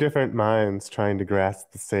two different minds trying to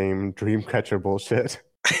grasp the same Dreamcatcher bullshit.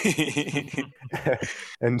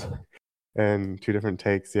 and two different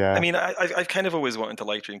takes, yeah. I mean, I've kind of always wanted to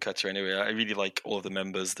like Dreamcatcher anyway. I really like all of the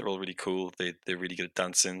members. They're all really cool. They're really good at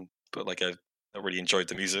dancing. But like, I really enjoyed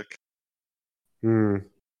the music.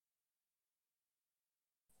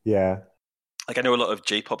 Yeah. Like, I know a lot of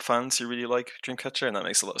J-pop fans who really like Dreamcatcher, and that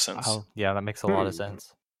makes a lot of sense. Oh, yeah, that makes a lot of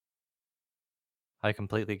sense. I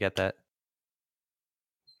completely get that.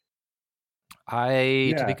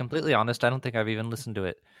 To be completely honest, I don't think I've even listened to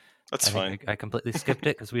it. That's fine. I completely skipped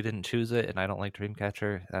it because we didn't choose it, and I don't like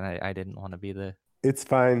Dreamcatcher, and I didn't want to be the... It's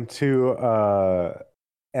fine too.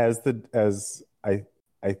 As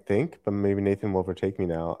I think, but maybe Nathan will overtake me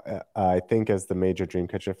now. I think as the major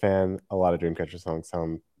Dreamcatcher fan, a lot of Dreamcatcher songs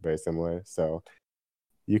sound very similar. So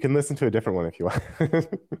you can listen to a different one if you want.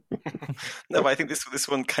 No, but I think this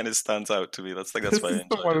one kind of stands out to me. That's why I This is the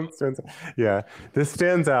enjoyed one it. that stands out. Yeah, this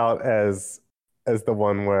stands out as the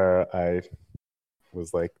one where I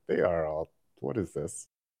was like, they are all. What is this?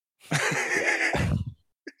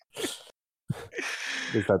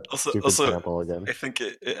 Is that stupid sample again? I think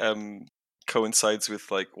it coincides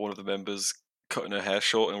with like one of the members cutting her hair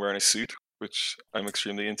short and wearing a suit, which I'm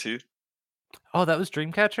extremely into. Oh, that was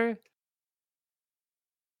Dreamcatcher?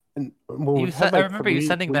 And, well, I remember you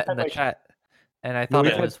sending that in the chat, and I thought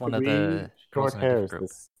it was one of the short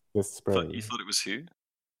hairs this spring. You thought it was who?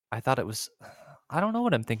 I thought it was. I don't know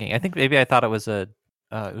what I'm thinking. I think maybe I thought it was a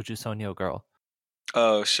Uju Sonyo girl.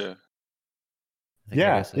 Oh, sure. I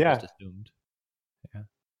just assumed. Yeah.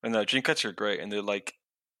 And no, Dreamcatcher are great, and they're like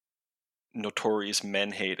notorious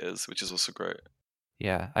men haters, which is also great.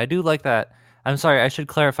 Yeah, I do like that. I'm sorry, I should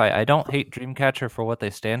clarify. I don't hate Dreamcatcher for what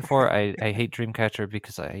they stand for. I hate Dreamcatcher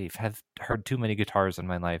because I have heard too many guitars in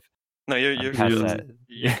my life. No, you're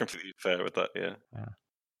completely fair with that. Yeah.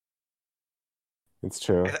 It's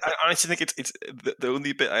true. I honestly think it's the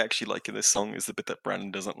only bit I actually like in this song is the bit that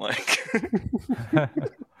Brandon doesn't like.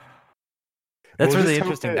 That's really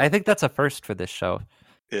interesting. I think that's a first for this show.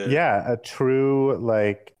 Yeah, a true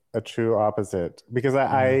opposite. Because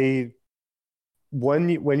when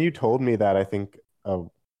you told me that, I think a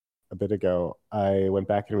bit ago, I went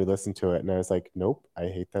back and re-listened to it, and I was like, nope, I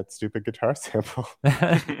hate that stupid guitar sample.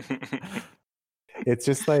 It's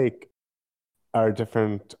just like our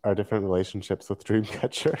different relationships with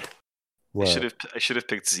Dreamcatcher. I should have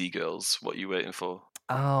picked Z Girls. What you waiting for?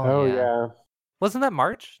 Oh yeah. Wasn't that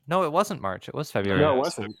March? No, it wasn't March. It was February. No, it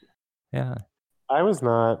wasn't. Yeah. I was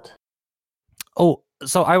not. Oh,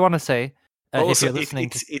 so I want to say, if you're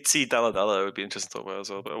listening, Itzy Dalla Dalla would be interesting to talk about as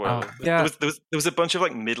well. But yeah, there was a bunch of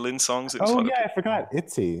like middling songs. I forgot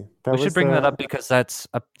Itzy. We should bring that up because that's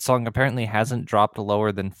a song apparently hasn't dropped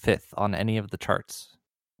lower than 5th on any of the charts.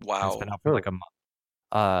 Wow, it's been out for like a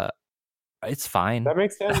month. It's fine. That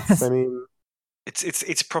makes sense. I mean,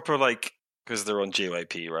 it's proper like because they're on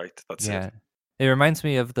JYP, right? That's it. It reminds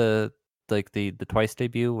me of the Twice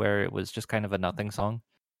debut where it was just kind of a nothing song,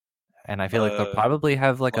 and I feel like they'll probably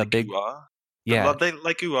have like a big. Yeah,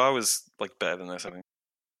 like UR was like better than this. I think.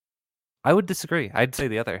 I would disagree. I'd say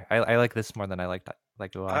the other. I like this more than I liked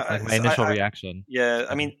UR. Like my initial reaction. Yeah,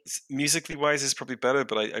 I mean, musically wise, is probably better,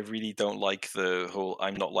 but I really don't like the whole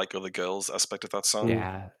 "I'm not like other girls" aspect of that song.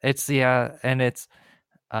 Yeah, and it's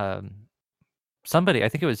somebody. I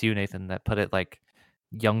think it was you, Nathan, that put it like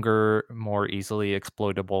younger, more easily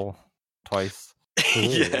exploitable Twice.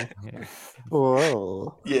 Yeah.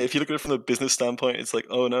 Whoa. Yeah, if you look at it from the business standpoint, it's like,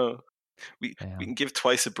 oh no. We can give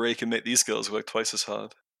Twice a break and make these girls work twice as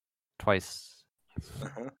hard. Twice.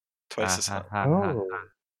 Twice as hard. Oh,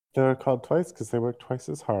 they're called Twice because they work twice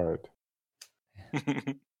as hard.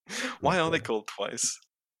 Why are they called Twice?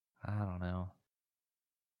 I don't know.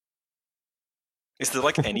 Is there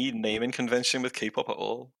like any naming convention with K-pop at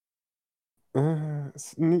all?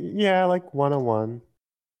 Yeah, like 101.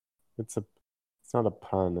 It's not a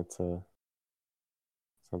pun. It's a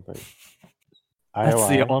something. That's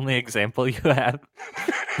the only example you have.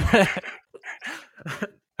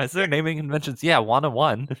 Is there naming conventions? Yeah,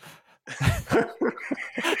 101.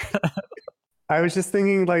 I was just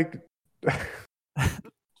thinking like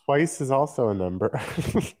twice is also a number.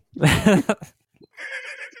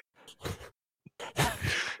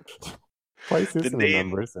 Twice isn't a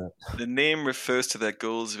number, is it? The name refers to their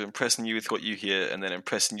goals of impressing you with what you hear and then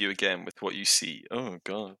impressing you again with what you see. Oh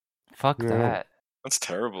god. Fuck that. That's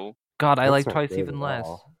terrible. God, I like Twice even less.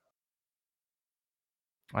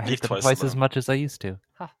 I hate them twice as much as I used to.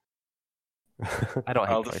 Huh. I don't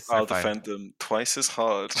hate Twice. I'll defend them twice as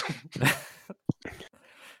hard.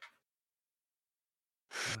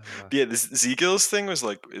 Yeah, this Z Girls thing is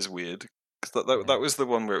weird. That was the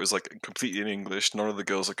one where it was like completely in English. None of the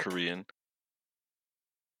girls are Korean.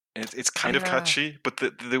 It's kind of catchy, but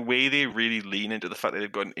the way they really lean into the fact that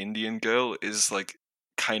they've got an Indian girl is like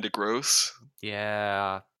kind of gross.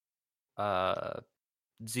 Yeah.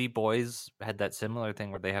 Z Boys had that similar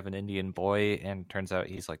thing where they have an Indian boy, and turns out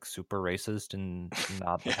he's like super racist and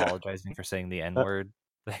not apologizing for saying the N-word.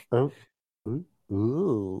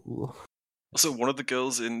 Ooh. Also, one of the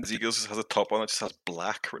girls in Z Girls just has a top on that just has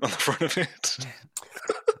black written on the front of it.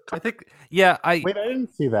 I think, wait, I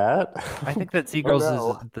didn't see that. I think that Z Girls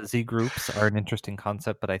the Z groups are an interesting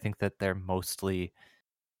concept, but I think that they're mostly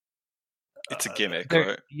it's a gimmick,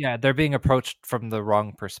 right? Yeah, they're being approached from the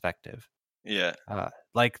wrong perspective. Yeah.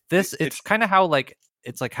 Like this, it's kind of how like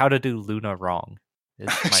it's like how to do Luna wrong. Is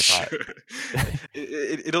my thought. Sure.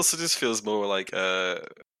 It also just feels more like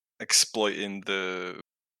exploiting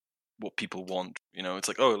what people want. You know, it's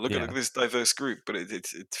like, oh, look Yeah. at this diverse group, but it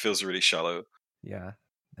feels really shallow. Yeah,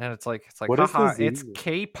 and it's like What is the haha, Z? it's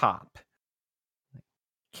K-pop.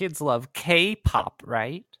 Kids love K-pop,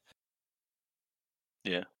 right?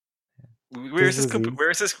 Yeah. Where There's is this a company?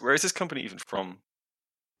 Z. Where is this company even from?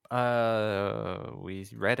 We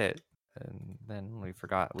read it and then we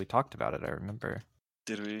forgot. We talked about it. I remember.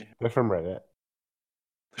 Did we? They're from Reddit.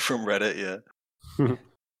 From Reddit, yeah.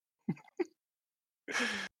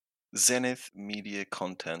 Zenith Media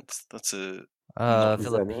Content. That's a Not Zenith.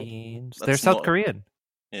 Philippines. They're That's South not- Korean.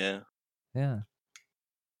 yeah. Yeah.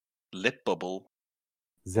 Lip Bubble.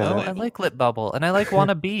 Oh, Zenith. I like Lip Bubble, and I like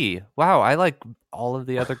Wanna Be. Wow, I like all of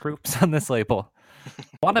the other groups on this label.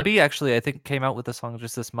 Wanna Be actually, I think, came out with a song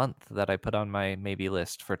just this month that I put on my maybe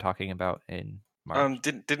list for talking about in March.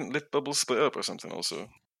 Didn't Lip Bubble split up or something also?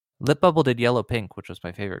 Lip Bubble did Yellow Pink, which was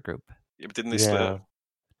my favorite group. Yeah, but didn't they split Yeah, up?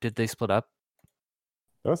 Did they split up?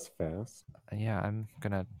 that was fast. Yeah, I'm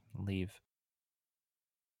gonna leave.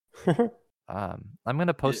 I'm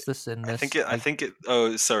gonna post this in this. I think it.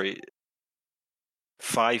 Oh, sorry.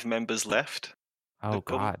 5 members left. Oh Lip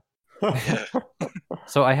Bubble? God. Yeah.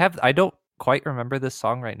 So I don't quite remember this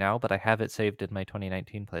song right now, but I have it saved in my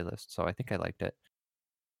 2019 playlist, so I think I liked it.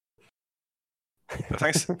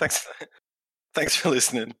 Thanks for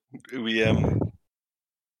listening. We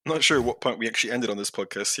not sure what point we actually ended on this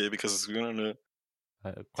podcast here because we went on a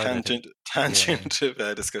Quite a bit. tangent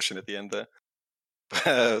of discussion at the end there.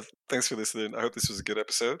 But thanks for listening. I hope this was a good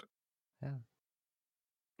episode. Yeah.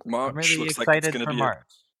 March I'm really looks like it's excited going to for be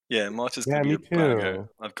March. March is Yeah, going to me be a banger. too.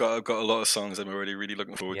 I've got a lot of songs I'm already really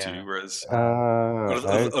looking forward to. Yeah. Whereas I was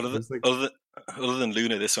like, other than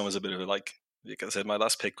Luna, this one was a bit of a like I said, my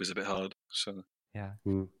last pick was a bit hard. So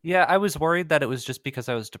Yeah, I was worried that it was just because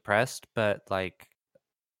I was depressed, but like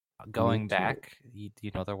going too. back, you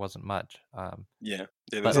know, there wasn't much. yeah,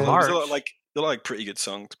 But there's a lot of March- like pretty good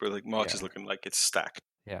songs, but like March is Yeah. looking like it's stacked.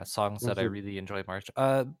 Yeah, songs that I Mhm. really enjoy March.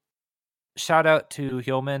 Shout out to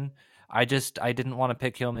Hyomin. I didn't want to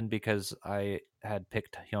pick Hyomin because I had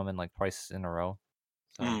picked Hyomin like twice in a row.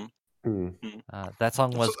 So Mm. that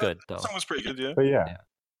song was good though. That song was pretty good, yeah. but yeah.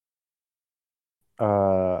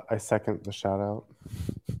 I second the shout out.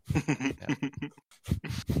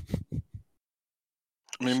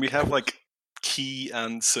 I mean, we have like Key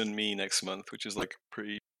and Sunmi next month, which is like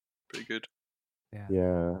pretty good.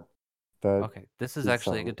 Yeah. That Okay, this is Good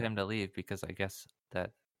actually a song. good time to leave because I guess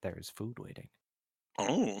that there is food waiting.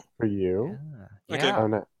 Oh, for you. Yeah. Okay. Yeah. Oh,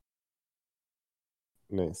 no.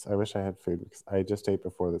 Nice. I wish I had food because I just ate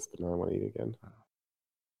before this, but now I want to eat again.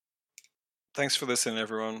 thanks for listening,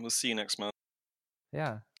 everyone. We'll see you next month.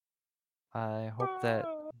 Yeah. I hope that.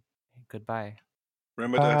 Goodbye.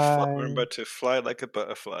 Remember to fly like a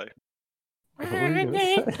butterfly. What were you gonna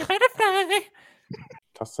say?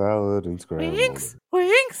 Toss salad and scramble.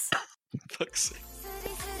 Wings. Fuck's sake.